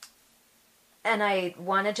and I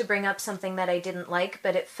wanted to bring up something that I didn't like,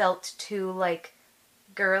 but it felt too, like,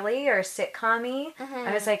 girly or sitcom-y.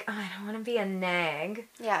 I was like, oh, I don't want to be a nag.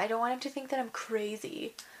 Yeah, I don't want him to think that I'm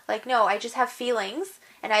crazy. Like, no, I just have feelings,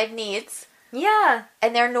 and I have needs. Yeah.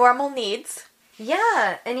 And they're normal needs.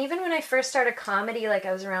 Yeah, and even when I first started comedy, like,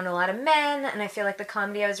 I was around a lot of men, and I feel like the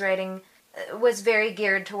comedy I was writing was very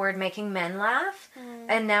geared toward making men laugh.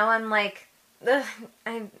 And now I'm like, ugh,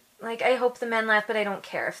 I hope the men laugh, but I don't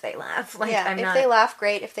care if they laugh. Like, yeah, if they laugh,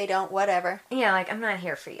 great. If they don't, whatever. Yeah, like, I'm not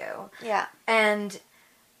here for you. Yeah. And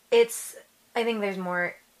I think there's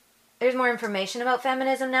more information about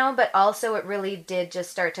feminism now, but also it really did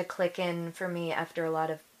just start to click in for me after a lot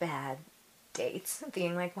of bad dates.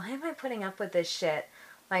 Being like, why am I putting up with this shit?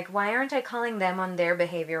 Like, why aren't I calling them on their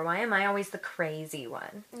behavior? Why am I always the crazy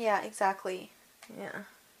one? Yeah, exactly. Yeah.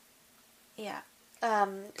 Yeah.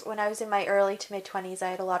 When I was in my early to mid-20s,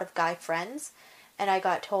 I had a lot of guy friends, and I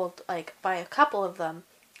got told, like, by a couple of them,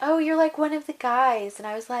 oh, you're like one of the guys. And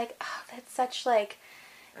I was like, oh, that's such, like,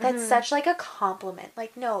 a compliment.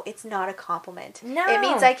 Like, no, it's not a compliment. No. It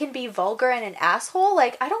means I can be vulgar and an asshole.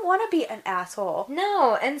 Like, I don't want to be an asshole.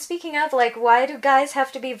 No, and speaking of, like, why do guys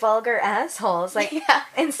have to be vulgar assholes? Like,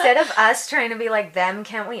 instead of us trying to be like them,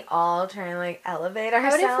 can't we all try and, like, elevate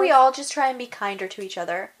ourselves? What if we all just try and be kinder to each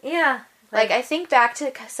other? Yeah. Like, I think back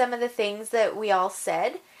to some of the things that we all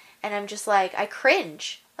said, and I'm just like, I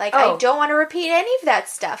cringe. Like, I don't want to repeat any of that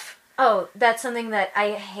stuff. Oh, that's something that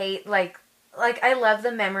I hate, like, I love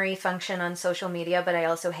the memory function on social media, but I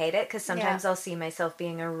also hate it, because sometimes I'll see myself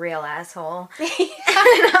being a real asshole.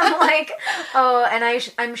 And I'm like, oh, and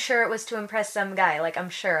I'm sure it was to impress some guy. Like, I'm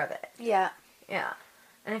sure of it. Yeah. Yeah.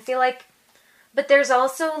 And I feel like, but there's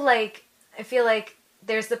also, like, I feel like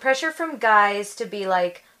there's the pressure from guys to be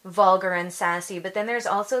like, vulgar and sassy, but then there's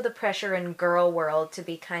also the pressure in girl world to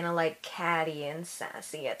be kind of like catty and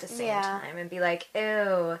sassy at the same time and be like,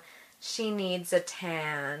 ew, she needs a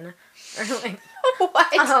tan. Or like, What?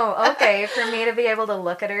 oh, okay, for me to be able to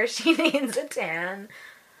look at her, she needs a tan.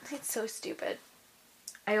 It's so stupid.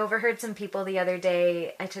 I overheard some people the other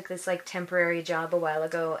day, I took this like temporary job a while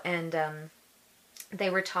ago, and they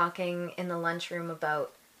were talking in the lunchroom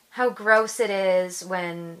about how gross it is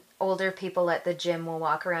when older people at the gym will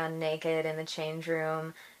walk around naked in the change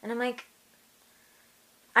room. And I'm like,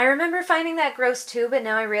 I remember finding that gross too, but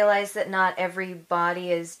now I realize that not every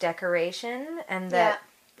body is decoration, and that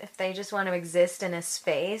if they just want to exist in a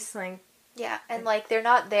space, like... Yeah, and like, they're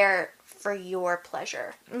not there for your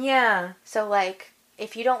pleasure. Yeah. So like,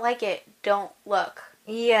 if you don't like it, don't look.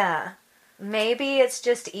 Yeah. Maybe it's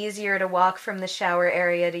just easier to walk from the shower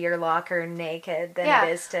area to your locker naked than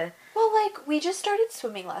it is to... Well, like, we just started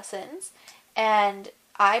swimming lessons, and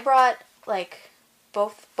I brought, like,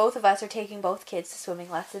 both of us are taking both kids to swimming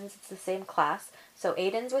lessons. It's the same class. So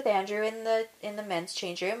Aiden's with Andrew in the men's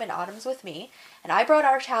change room, and Autumn's with me. And I brought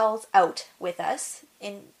our towels out with us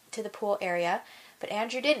into the pool area, but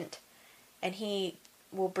Andrew didn't. And he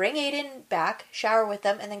will bring Aiden back, shower with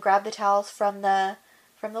them, and then grab the towels from the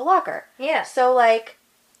locker. Yeah. So, like,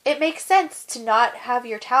 it makes sense to not have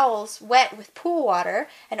your towels wet with pool water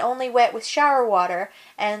and only wet with shower water.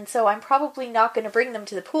 And so I'm probably not going to bring them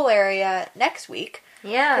to the pool area next week.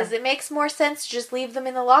 Yeah. Because it makes more sense to just leave them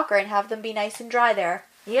in the locker and have them be nice and dry there.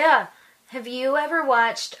 Yeah. Have you ever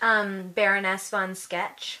watched Baroness von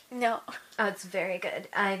Sketch? No. Oh, it's very good.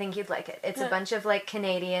 I think you'd like it. It's a bunch of, like,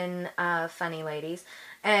 Canadian funny ladies.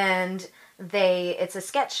 And it's a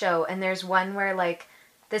sketch show. And there's one where, like,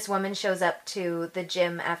 this woman shows up to the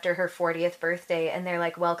gym after her 40th birthday, and they're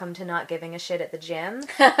like, welcome to not giving a shit at the gym.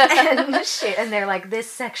 and they're like, this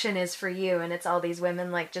section is for you. And it's all these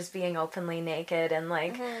women, like, just being openly naked and,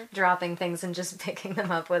 like, dropping things and just picking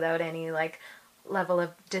them up without any, like, level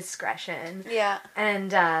of discretion. Yeah.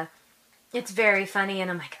 And it's very funny, and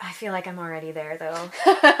I'm like, I feel like I'm already there, though.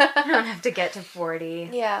 I don't have to get to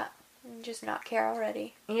 40. Yeah. Just not care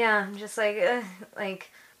already. Yeah, I'm just like,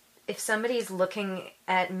 if somebody's looking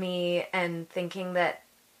at me and thinking that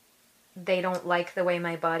they don't like the way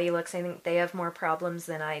my body looks, I think they have more problems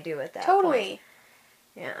than I do at that point. Totally.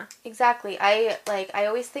 Yeah. Exactly. I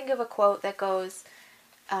always think of a quote that goes,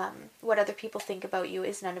 what other people think about you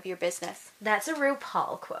is none of your business. That's a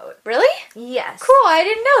RuPaul quote. Really? Yes. Cool, I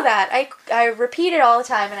didn't know that. I repeat it all the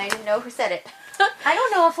time, and I didn't know who said it. I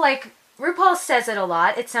don't know if, like, RuPaul says it a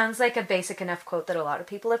lot. It sounds like a basic enough quote that a lot of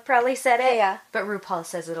people have probably said it. Yeah. But RuPaul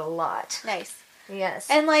says it a lot. Nice. Yes.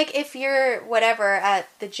 And, like, if you're whatever at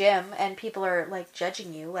the gym and people are, like,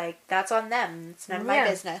 judging you, like, that's on them. It's none of my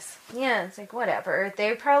business. Yeah, it's like, whatever.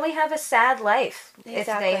 They probably have a sad life if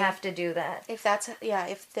Exactly. they have to do that. If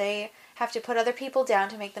they have to put other people down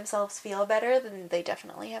to make themselves feel better, then they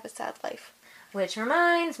definitely have a sad life. Which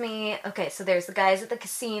reminds me, okay, so there's the guys at the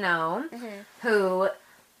casino who...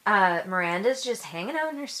 Miranda's just hanging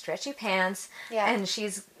out in her stretchy pants, and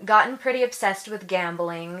she's gotten pretty obsessed with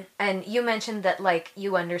gambling, and you mentioned that, like,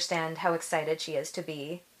 you understand how excited she is to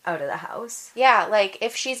be out of the house. Yeah, like,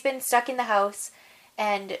 if she's been stuck in the house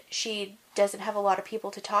and she doesn't have a lot of people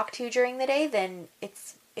to talk to during the day, then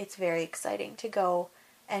it's very exciting to go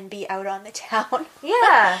and be out on the town.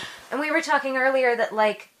 Yeah, and we were talking earlier that,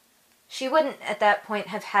 like, she wouldn't, at that point,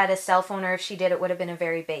 have had a cell phone, or if she did, it would have been a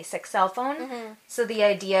very basic cell phone. So the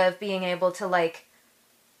idea of being able to, like,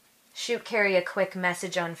 shoot Carrie a quick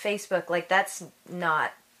message on Facebook, like, that's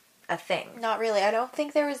not a thing. Not really. I don't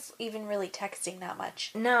think there was even really texting that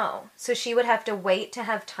much. No. So she would have to wait to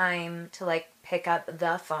have time to, like, pick up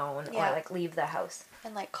the phone or, like, leave the house.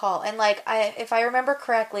 And, like, call. And, like, if I remember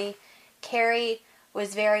correctly, Carrie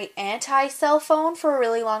was very anti-cell phone for a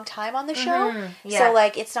really long time on the show. Yeah. So,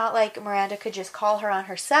 like, it's not like Miranda could just call her on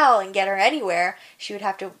her cell and get her anywhere. She would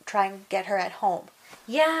have to try and get her at home.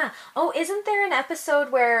 Yeah. Oh, isn't there an episode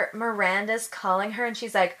where Miranda's calling her and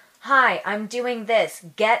she's like, hi, I'm doing this.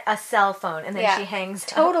 Get a cell phone. And then she hangs up.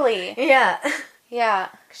 Totally. Yeah. Yeah.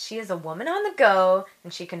 She is a woman on the go,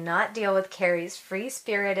 and she cannot deal with Carrie's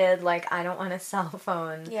free-spirited, like, I don't want a cell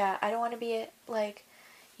phone. Yeah, I don't want to be, like,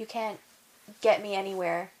 you can't get me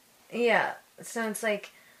anywhere. Yeah. So it's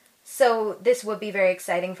like, so this would be very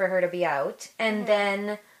exciting for her to be out. And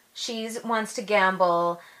then she wants to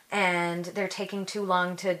gamble, and they're taking too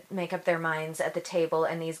long to make up their minds at the table,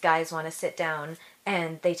 and these guys want to sit down,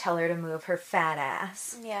 and they tell her to move her fat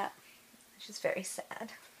ass. Yeah. Which is very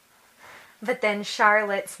sad. But then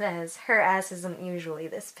Charlotte says her ass isn't usually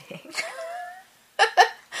this big.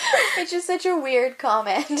 It's just such a weird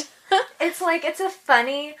comment. It's like, it's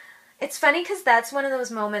funny because that's one of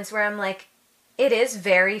those moments where I'm like, it is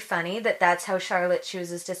very funny that that's how Charlotte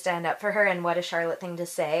chooses to stand up for her, and what a Charlotte thing to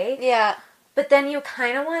say. Yeah. But then you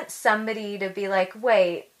kind of want somebody to be like,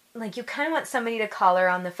 wait, like, you kind of want somebody to call her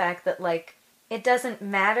on the fact that, like, it doesn't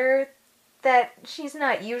matter that she's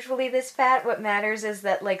not usually this fat. What matters is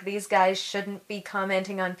that, like, these guys shouldn't be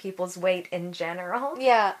commenting on people's weight in general.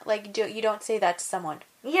 Yeah, like, you don't say that to someone.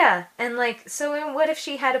 Yeah, and, like, so what if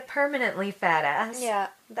she had a permanently fat ass? Yeah.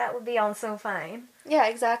 That would be also fine. Yeah,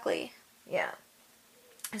 exactly. Yeah.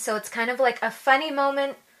 So it's kind of like a funny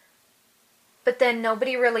moment, but then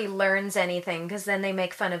nobody really learns anything, because then they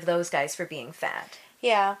make fun of those guys for being fat.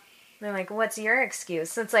 Yeah. They're like, what's your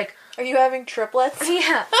excuse? So it's like... Are you having triplets?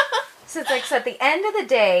 Yeah. So it's like, so at the end of the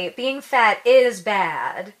day, being fat is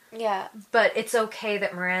bad. Yeah. But it's okay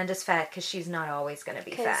that Miranda's fat, because she's not always going to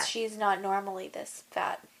be fat. Because she's not normally this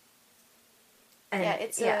fat. And yeah,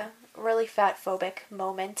 it's a really fat-phobic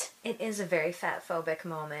moment. It is a very fat-phobic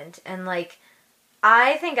moment. And, like,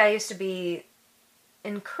 I think I used to be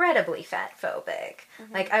incredibly fat-phobic.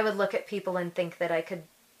 Mm-hmm. Like, I would look at people and think that I could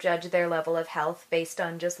judge their level of health based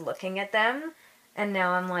on just looking at them. And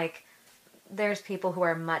now I'm like, there's people who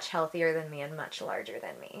are much healthier than me and much larger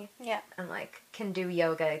than me. Yeah. And, like, can do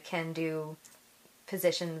yoga, can do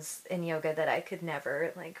positions in yoga that I could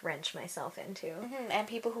never, like, wrench myself into. Mm-hmm. And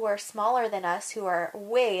people who are smaller than us who are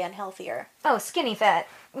way unhealthier. Oh, skinny fat.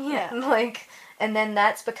 Yeah. Like, and then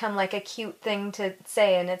that's become, like, a cute thing to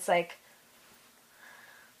say, and it's like,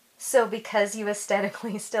 so because you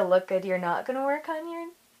aesthetically still look good, you're not going to work on your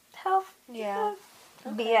health? Yeah.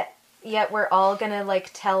 Okay. Yet we're all going to, like,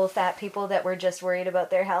 tell fat people that we're just worried about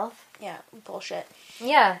their health? Yeah, bullshit.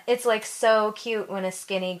 Yeah, it's, like, so cute when a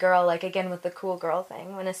skinny girl, like, again with the cool girl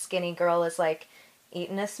thing, when a skinny girl is, like,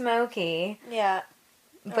 eating a Smoky. Yeah.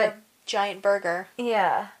 But or a giant burger.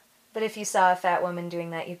 Yeah. But if you saw a fat woman doing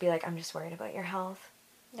that, you'd be like, I'm just worried about your health.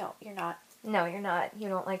 No, you're not. No, you're not. You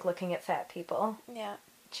don't like looking at fat people. Yeah.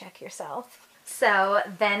 Check yourself. So,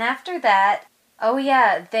 then after that, oh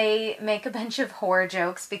yeah, they make a bunch of horror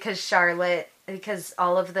jokes because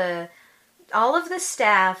all of the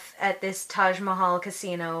staff at this Taj Mahal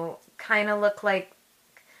casino kind of look like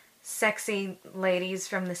sexy ladies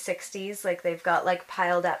from the 60s. Like, they've got, like,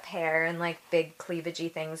 piled up hair and, like, big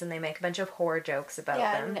cleavagey things, and they make a bunch of horror jokes about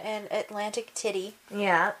them. Yeah, and Atlantic titty.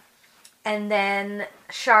 Yeah. And then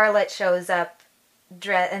Charlotte shows up,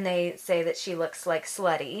 and they say that she looks, like,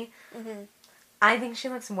 slutty. Mm-hmm. I think she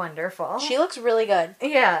looks wonderful. She looks really good.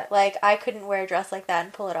 Yeah. Like, I couldn't wear a dress like that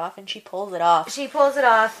and pull it off, and she pulls it off. She pulls it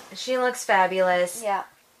off. She looks fabulous. Yeah.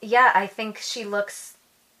 Yeah, I think she looks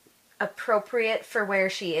appropriate for where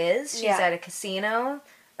she is. She's at a casino.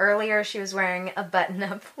 Earlier, she was wearing a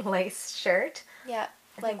button-up lace shirt. Yeah,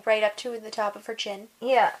 like right up to the top of her chin.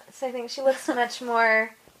 Yeah, so I think she looks much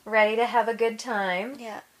more ready to have a good time.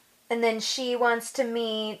 Yeah. And then she wants to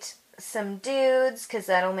meet some dudes, because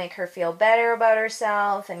that'll make her feel better about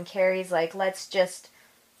herself. And Carrie's like, let's just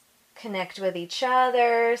connect with each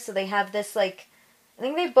other. So they have this, like, I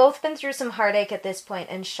think they've both been through some heartache at this point,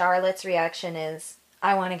 and Charlotte's reaction is,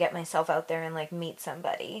 I want to get myself out there and, like, meet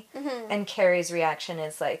somebody. Mm-hmm. And Carrie's reaction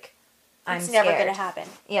is, like, I'm scared. It's never going to happen.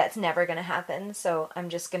 Yeah, it's never going to happen, so I'm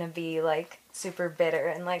just going to be, like, super bitter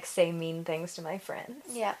and, like, say mean things to my friends.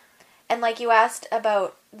 Yeah. And, like, you asked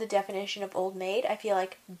about the definition of old maid, I feel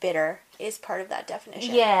like bitter is part of that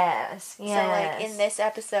definition. Yes, So, like, in this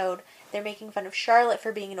episode, they're making fun of Charlotte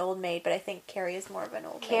for being an old maid, but I think Carrie is more of an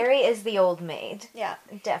old maid. Carrie is the old maid. Yeah.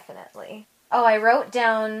 Definitely. Oh, I wrote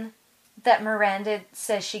down that Miranda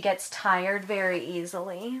says she gets tired very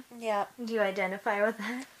easily. Yeah. Do you identify with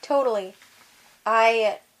that? Totally.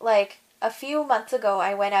 A few months ago,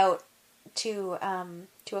 I went out to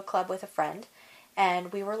a club with a friend,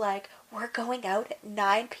 and we were like, we're going out at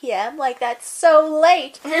 9 p.m.? Like, that's so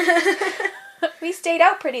late! We stayed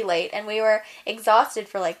out pretty late, and we were exhausted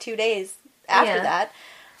for, like, 2 days after that.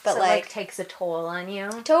 But, so, like, takes a toll on you.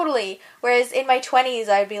 Totally. Whereas in my 20s,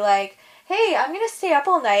 I'd be like, hey, I'm going to stay up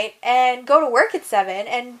all night and go to work at 7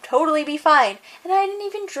 and totally be fine. And I didn't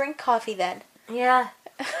even drink coffee then. Yeah.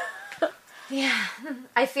 Yeah.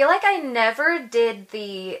 I feel like I never did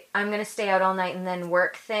the I'm going to stay out all night and then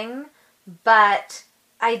work thing, but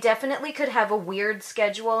I definitely could have a weird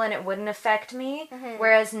schedule and it wouldn't affect me. Mm-hmm.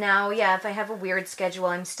 Whereas now, yeah, if I have a weird schedule,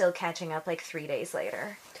 I'm still catching up like 3 days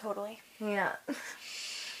later. Totally. Yeah.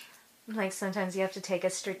 Like, sometimes you have to take a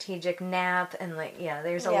strategic nap, and, like, yeah,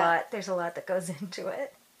 there's a lot that goes into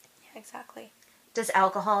it. Yeah, exactly. Does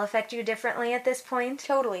alcohol affect you differently at this point?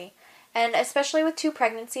 Totally. And especially with 2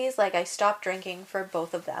 pregnancies, like, I stopped drinking for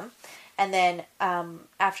both of them. And then,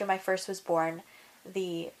 after my first was born,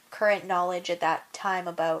 the current knowledge at that time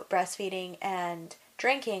about breastfeeding and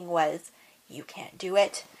drinking was you can't do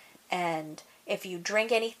it, and if you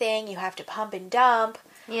drink anything, you have to pump and dump.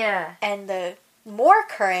 Yeah. And the more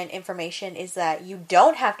current information is that you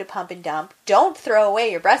don't have to pump and dump. Don't throw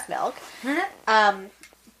away your breast milk.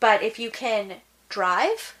 But if you can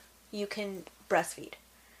drive, you can breastfeed.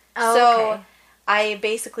 Oh, so okay. I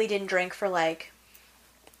basically didn't drink for like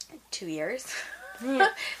 2 years. Yeah.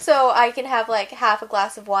 So I can have like half a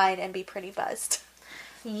glass of wine and be pretty buzzed.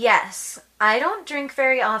 Yes. I don't drink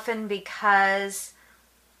very often because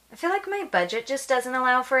I feel like my budget just doesn't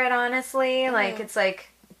allow for it, honestly. Like, it's like,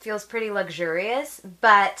 it feels pretty luxurious.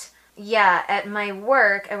 But, yeah, at my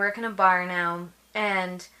work, I work in a bar now,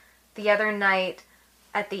 and the other night,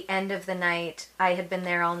 at the end of the night, I had been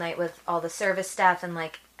there all night with all the service staff, and,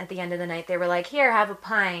 like, at the end of the night, they were like, here, have a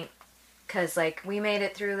pint. Because, like, we made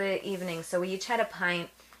it through the evening, so we each had a pint.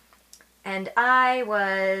 And I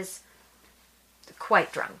was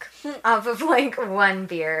quite drunk off of, like, one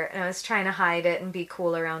beer. And I was trying to hide it and be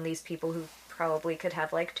cool around these people who probably could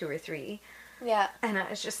have, like, 2 or 3. Yeah. And I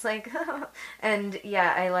was just like, and,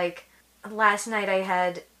 yeah, I, like, last night I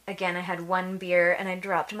had one beer, and I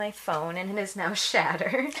dropped my phone, and it is now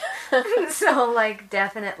shattered. So, like,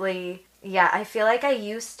 definitely, yeah, I feel like I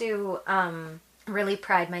used to, really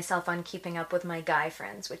pride myself on keeping up with my guy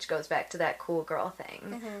friends, which goes back to that cool girl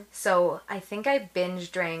thing. So I think I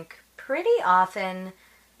binge drank pretty often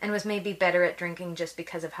and was maybe better at drinking just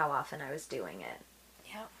because of how often I was doing it.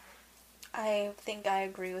 Yeah. I think I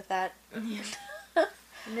agree with that. And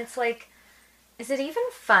it's like, is it even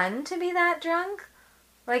fun to be that drunk?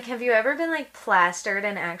 Like, have you ever been, like, plastered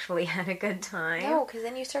and actually had a good time? No, because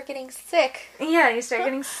then you start getting sick. Yeah, you start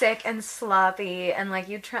getting sick and sloppy, and, like,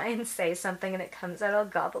 you try and say something and it comes out all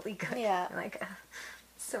gobbledygook. Yeah. You're like,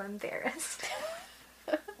 so embarrassed.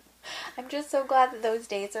 I'm just so glad that those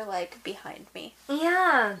days are, like, behind me.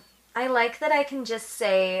 Yeah. I like that I can just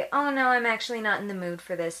say, oh, no, I'm actually not in the mood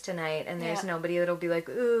for this tonight, and there's nobody that'll be like,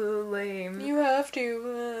 ooh, lame. You have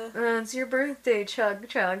to. It's your birthday, chug,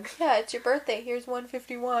 chug. Yeah, it's your birthday. Here's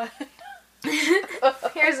 151.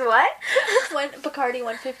 Here's what? Bacardi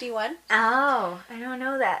 151. Oh, I don't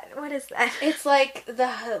know that. What is that? It's like the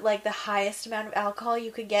highest amount of alcohol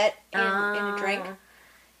you could get in a drink.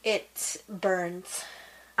 It burns.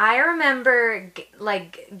 I remember,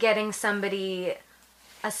 getting somebody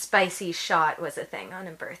a spicy shot was a thing on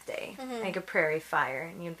a birthday. Like a prairie fire.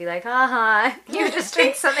 And you'd be like, you just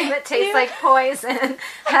drink something that tastes like poison.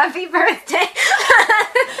 Happy birthday.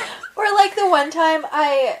 Or like the one time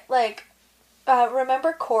I,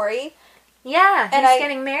 remember Corey? Yeah, And he's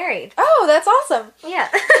getting married. Oh, that's awesome. Yeah.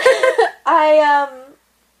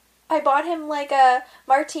 I bought him like a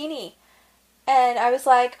martini. And I was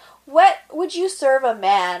like, what would you serve a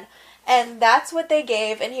man? And that's what they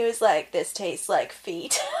gave, and he was like, this tastes like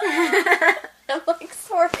feet. I'm like,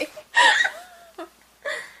 sorry.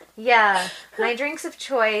 Yeah, my drinks of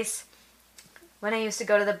choice, when I used to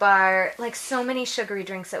go to the bar, like so many sugary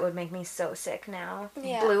drinks that would make me so sick now.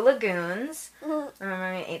 Yeah. Blue Lagoons. I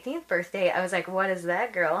remember my 18th birthday, I was like, what is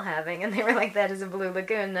that girl having? And they were like, that is a Blue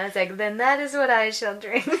Lagoon. And I was like, then that is what I shall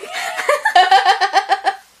drink.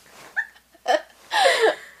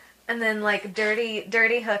 And then, like,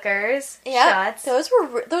 dirty hookers, shots. Those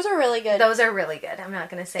are really good. Those are really good. I'm not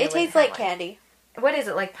going to say it tastes like candy. What is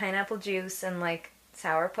it, like pineapple juice and, like,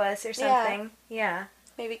 sourpuss or something? Yeah.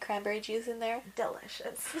 Maybe cranberry juice in there.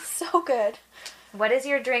 Delicious. It's so good. What is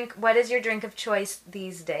your drink of choice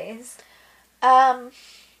these days? Well,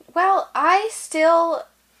 I still,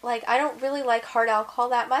 I don't really like hard alcohol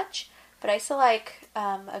that much, but I still like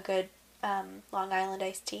a good Long Island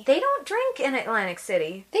iced tea. They don't drink in Atlantic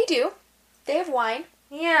City. They do. They have wine.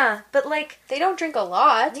 Yeah, but they don't drink a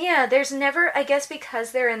lot. Yeah, there's never, I guess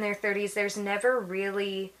because they're in their 30s, there's never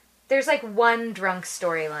really, there's like one drunk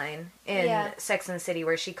storyline in Sex and the City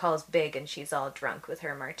where she calls big and she's all drunk with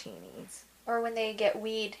her martinis. Or when they get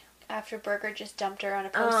weed after Berger just dumped her on a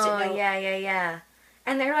Post-it note. Oh, yeah.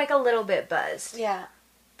 And they're like a little bit buzzed. Yeah.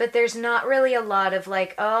 But there's not really a lot of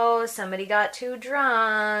somebody got too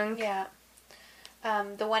drunk. Yeah.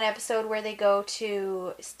 The one episode where they go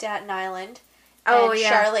to Staten Island. Oh, and yeah.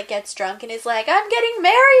 Charlotte gets drunk and is like, I'm getting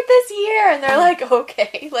married this year. And they're like,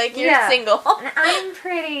 okay. You're single. And I'm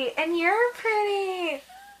pretty. And you're pretty.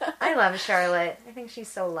 I love Charlotte. I think she's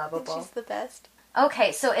so lovable. She's the best.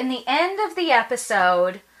 Okay, so in the end of the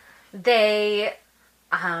episode, they've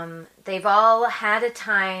all had a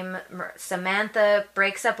time. Samantha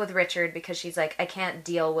breaks up with Richard because she's like, I can't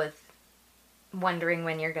deal with wondering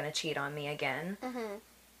when you're going to cheat on me again.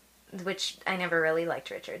 Mm-hmm. Which I never really liked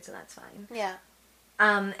Richard, so that's fine. Yeah.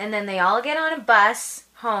 And then they all get on a bus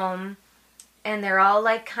home, and they're all,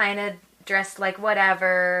 like, kind of dressed like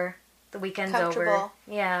whatever. The weekend's over.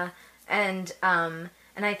 Yeah. And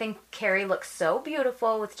I think Carrie looks so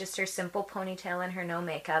beautiful with just her simple ponytail and her no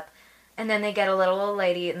makeup. And then they get a little old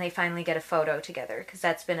lady, and they finally get a photo together, because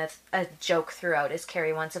that's been a joke throughout, is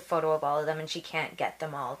Carrie wants a photo of all of them, and she can't get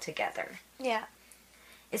them all together. Yeah.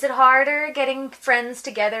 Is it harder getting friends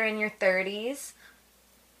together in your 30s?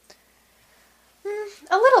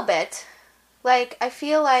 A little bit. Like, I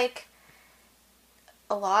feel like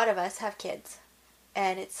a lot of us have kids,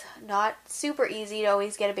 and it's not super easy to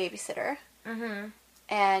always get a babysitter. Mm-hmm.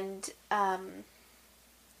 And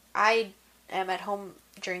I am at home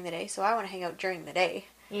during the day, so I want to hang out during the day.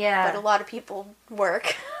 Yeah. But a lot of people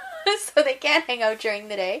work, so they can't hang out during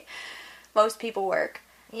the day. Most people work.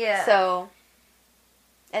 Yeah. So,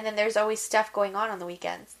 and then there's always stuff going on the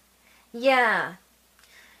weekends. Yeah.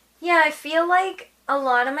 Yeah, I feel like a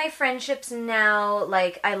lot of my friendships now,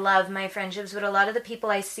 like, I love my friendships, but a lot of the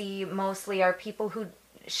people I see mostly are people who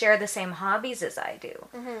share the same hobbies as I do.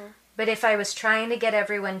 Mm-hmm. But if I was trying to get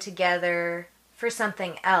everyone together for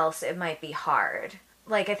something else, it might be hard.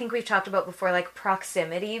 Like, I think we've talked about before, like,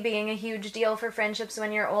 proximity being a huge deal for friendships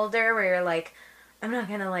when you're older, where you're like, I'm not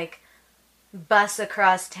gonna, like, bus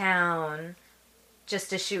across town just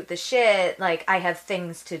to shoot the shit. Like, I have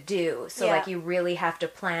things to do. So, Yeah. like, you really have to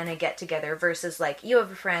plan a get-together versus, like, you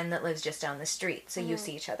have a friend that lives just down the street, so you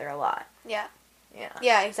see each other a lot. Yeah. Yeah.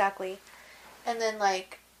 Yeah, exactly. And then,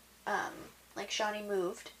 like Shawnee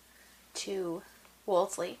moved to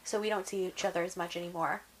Wolseley, so we don't see each other as much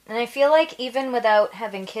anymore. And I feel like even without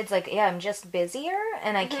having kids, like, yeah, I'm just busier,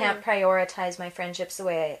 and I can't prioritize my friendships the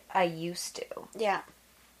way I used to. Yeah.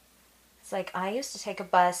 It's like, I used to take a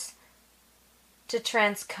bus to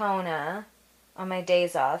Transcona on my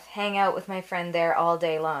days off, hang out with my friend there all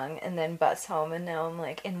day long, and then bus home, and now I'm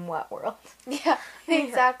like, in what world? Yeah,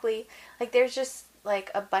 exactly. Like, there's just,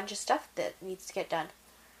 like, a bunch of stuff that needs to get done.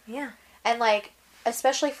 Yeah. And, like,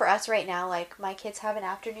 especially for us right now, like, my kids have an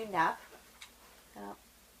afternoon nap.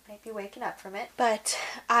 Might be waking up from it. But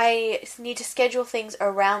I need to schedule things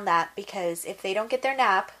around that, because if they don't get their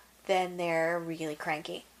nap, then they're really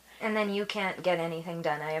cranky. And then you can't get anything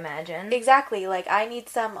done, I imagine. Exactly. Like, I need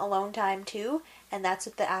some alone time, too, and that's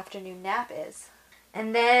what the afternoon nap is.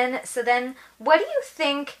 And then, what do you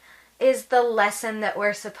think is the lesson that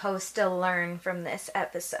we're supposed to learn from this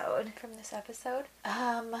episode? From this episode?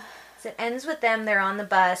 So it ends with them, they're on the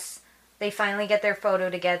bus, they finally get their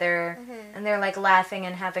photo together, and they're, like, laughing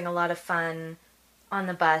and having a lot of fun on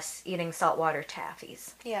the bus, eating saltwater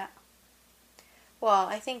taffies. Yeah. Well,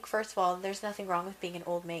 I think, first of all, there's nothing wrong with being an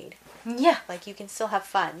old maid. Yeah. Like, you can still have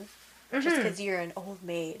fun, just because you're an old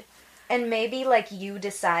maid. And maybe, like, you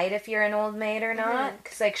decide if you're an old maid or not.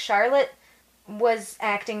 Because, like, Charlotte was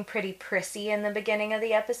acting pretty prissy in the beginning of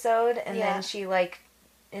the episode, and then she, like,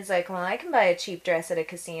 is like, well, I can buy a cheap dress at a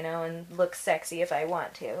casino and look sexy if I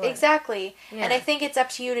want to. Exactly. Yeah. And I think it's up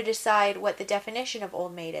to you to decide what the definition of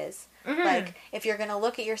old maid is. Like, if you're going to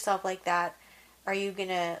look at yourself like that, are you going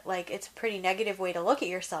to, like, it's a pretty negative way to look at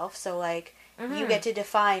yourself, so, like, you get to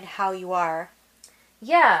define how you are.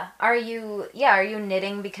 Yeah. Are you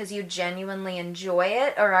knitting because you genuinely enjoy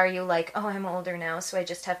it, or are you like, oh, I'm older now, so I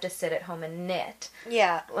just have to sit at home and knit?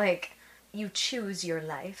 Yeah. Like, you choose your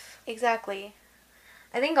life. Exactly.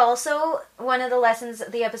 I think also one of the lessons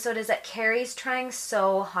of the episode is that Carrie's trying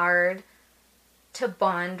so hard to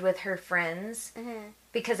bond with her friends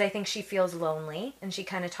because I think she feels lonely, and she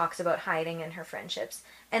kind of talks about hiding in her friendships.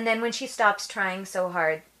 And then when she stops trying so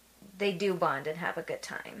hard, they do bond and have a good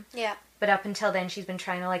time. Yeah. But up until then, she's been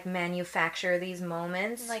trying to, like, manufacture these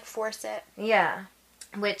moments. And, like, force it. Yeah.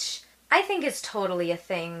 Which I think is totally a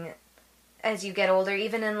thing as you get older,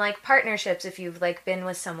 even in, like, partnerships. If you've, like, been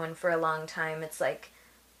with someone for a long time, it's like,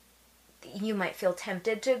 you might feel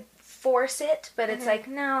tempted to force it, but it's like,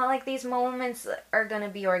 no, like, these moments are going to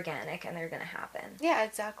be organic and they're going to happen. Yeah,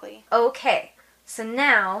 exactly. Okay, so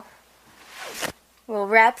now we'll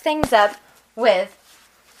wrap things up with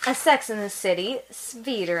a Sex in the City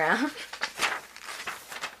speed round.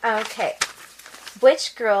 Okay,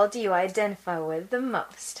 which girl do you identify with the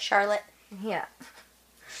most? Charlotte. Yeah.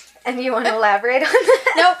 And you want to elaborate on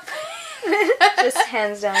that? Nope. Just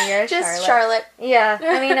hands down, you're a Just Charlotte. Charlotte. Yeah,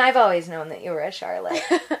 I mean, I've always known that you were a Charlotte.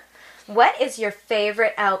 What is your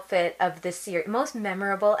favorite outfit of this series? Most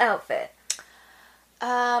memorable outfit?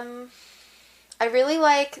 I really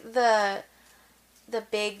like the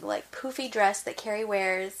big, like, poofy dress that Carrie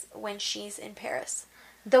wears when she's in Paris.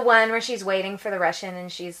 The one where she's waiting for the Russian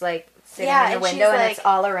and she's like sitting Yeah, in the and window she's, and like- it's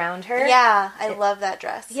all around her. Yeah, I love that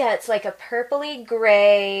dress. Yeah, it's like a purpley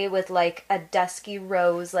gray with like a dusky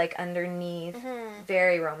rose like underneath.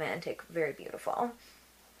 Very romantic, very beautiful.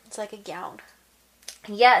 It's like a gown.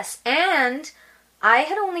 Yes, and I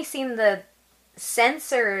had only seen the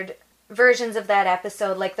censored versions of that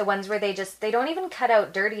episode, like the ones where they don't even cut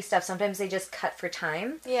out dirty stuff. Sometimes they just cut for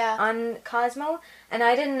time Yeah. on Cosmo. And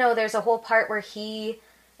I didn't know there's a whole part where he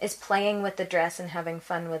is playing with the dress and having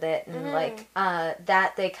fun with it. And like,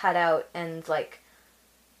 that they cut out and like,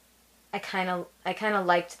 I kind of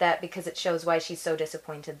liked that because it shows why she's so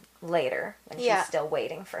disappointed later when she's still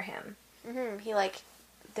waiting for him. He like,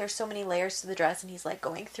 there's so many layers to the dress, and he's like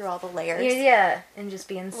going through all the layers. Yeah, and just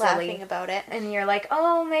being silly. Laughing about it. And you're like,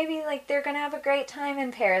 oh, maybe like they're gonna have a great time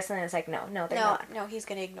in Paris, and it's like, no, they're not. No, he's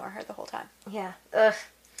gonna ignore her the whole time. Yeah. Ugh.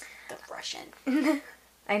 The Russian.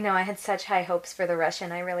 I know. I had such high hopes for the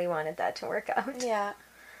Russian. I really wanted that to work out. Yeah.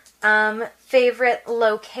 Favorite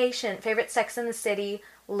location. Favorite Sex and the City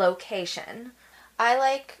location. I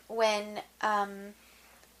like when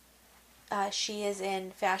she is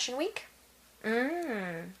in Fashion Week.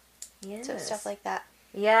 Yes. So stuff like that.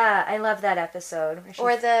 Yeah, I love that episode.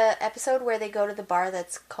 Or the episode where they go to the bar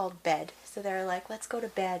that's called Bed. So they're like, let's go to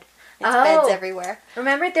bed. It's beds everywhere.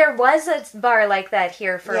 Remember, there was a bar like that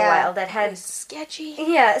here for a while that had... It was sketchy.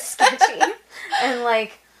 Yeah, sketchy. And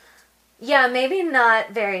like, yeah, maybe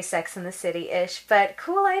not very Sex and the City-ish, but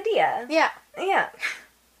cool idea. Yeah. Yeah.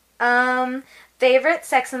 Favorite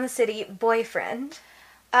Sex and the City boyfriend?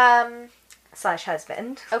 Slash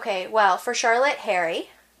husband. Okay, well, for Charlotte, Harry.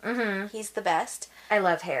 Mm-hmm. He's the best. I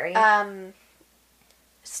love Harry.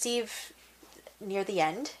 Steve, near the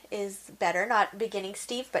end, is better. Not beginning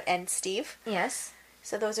Steve, but end Steve. Yes.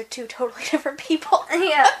 So those are two totally different people.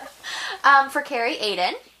 Yeah. For Carrie,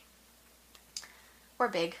 Aiden. Or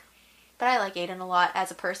Big. But I like Aiden a lot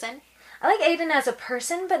as a person. I like Aiden as a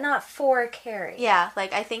person, but not for Carrie. Yeah,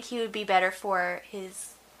 like, I think he would be better for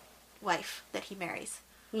his wife that he marries.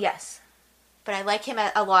 Yes. But I like him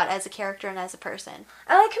a lot as a character and as a person.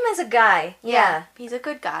 I like him as a guy. Yeah. He's a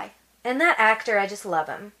good guy. And that actor, I just love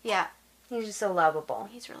him. Yeah. He's just so lovable.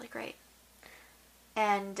 He's really great.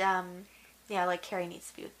 And, yeah, like, Carrie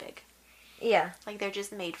needs to be with Big. Yeah. Like, they're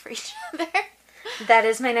just made for each other. That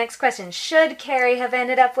is my next question. Should Carrie have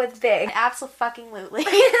ended up with Big? Absolutely.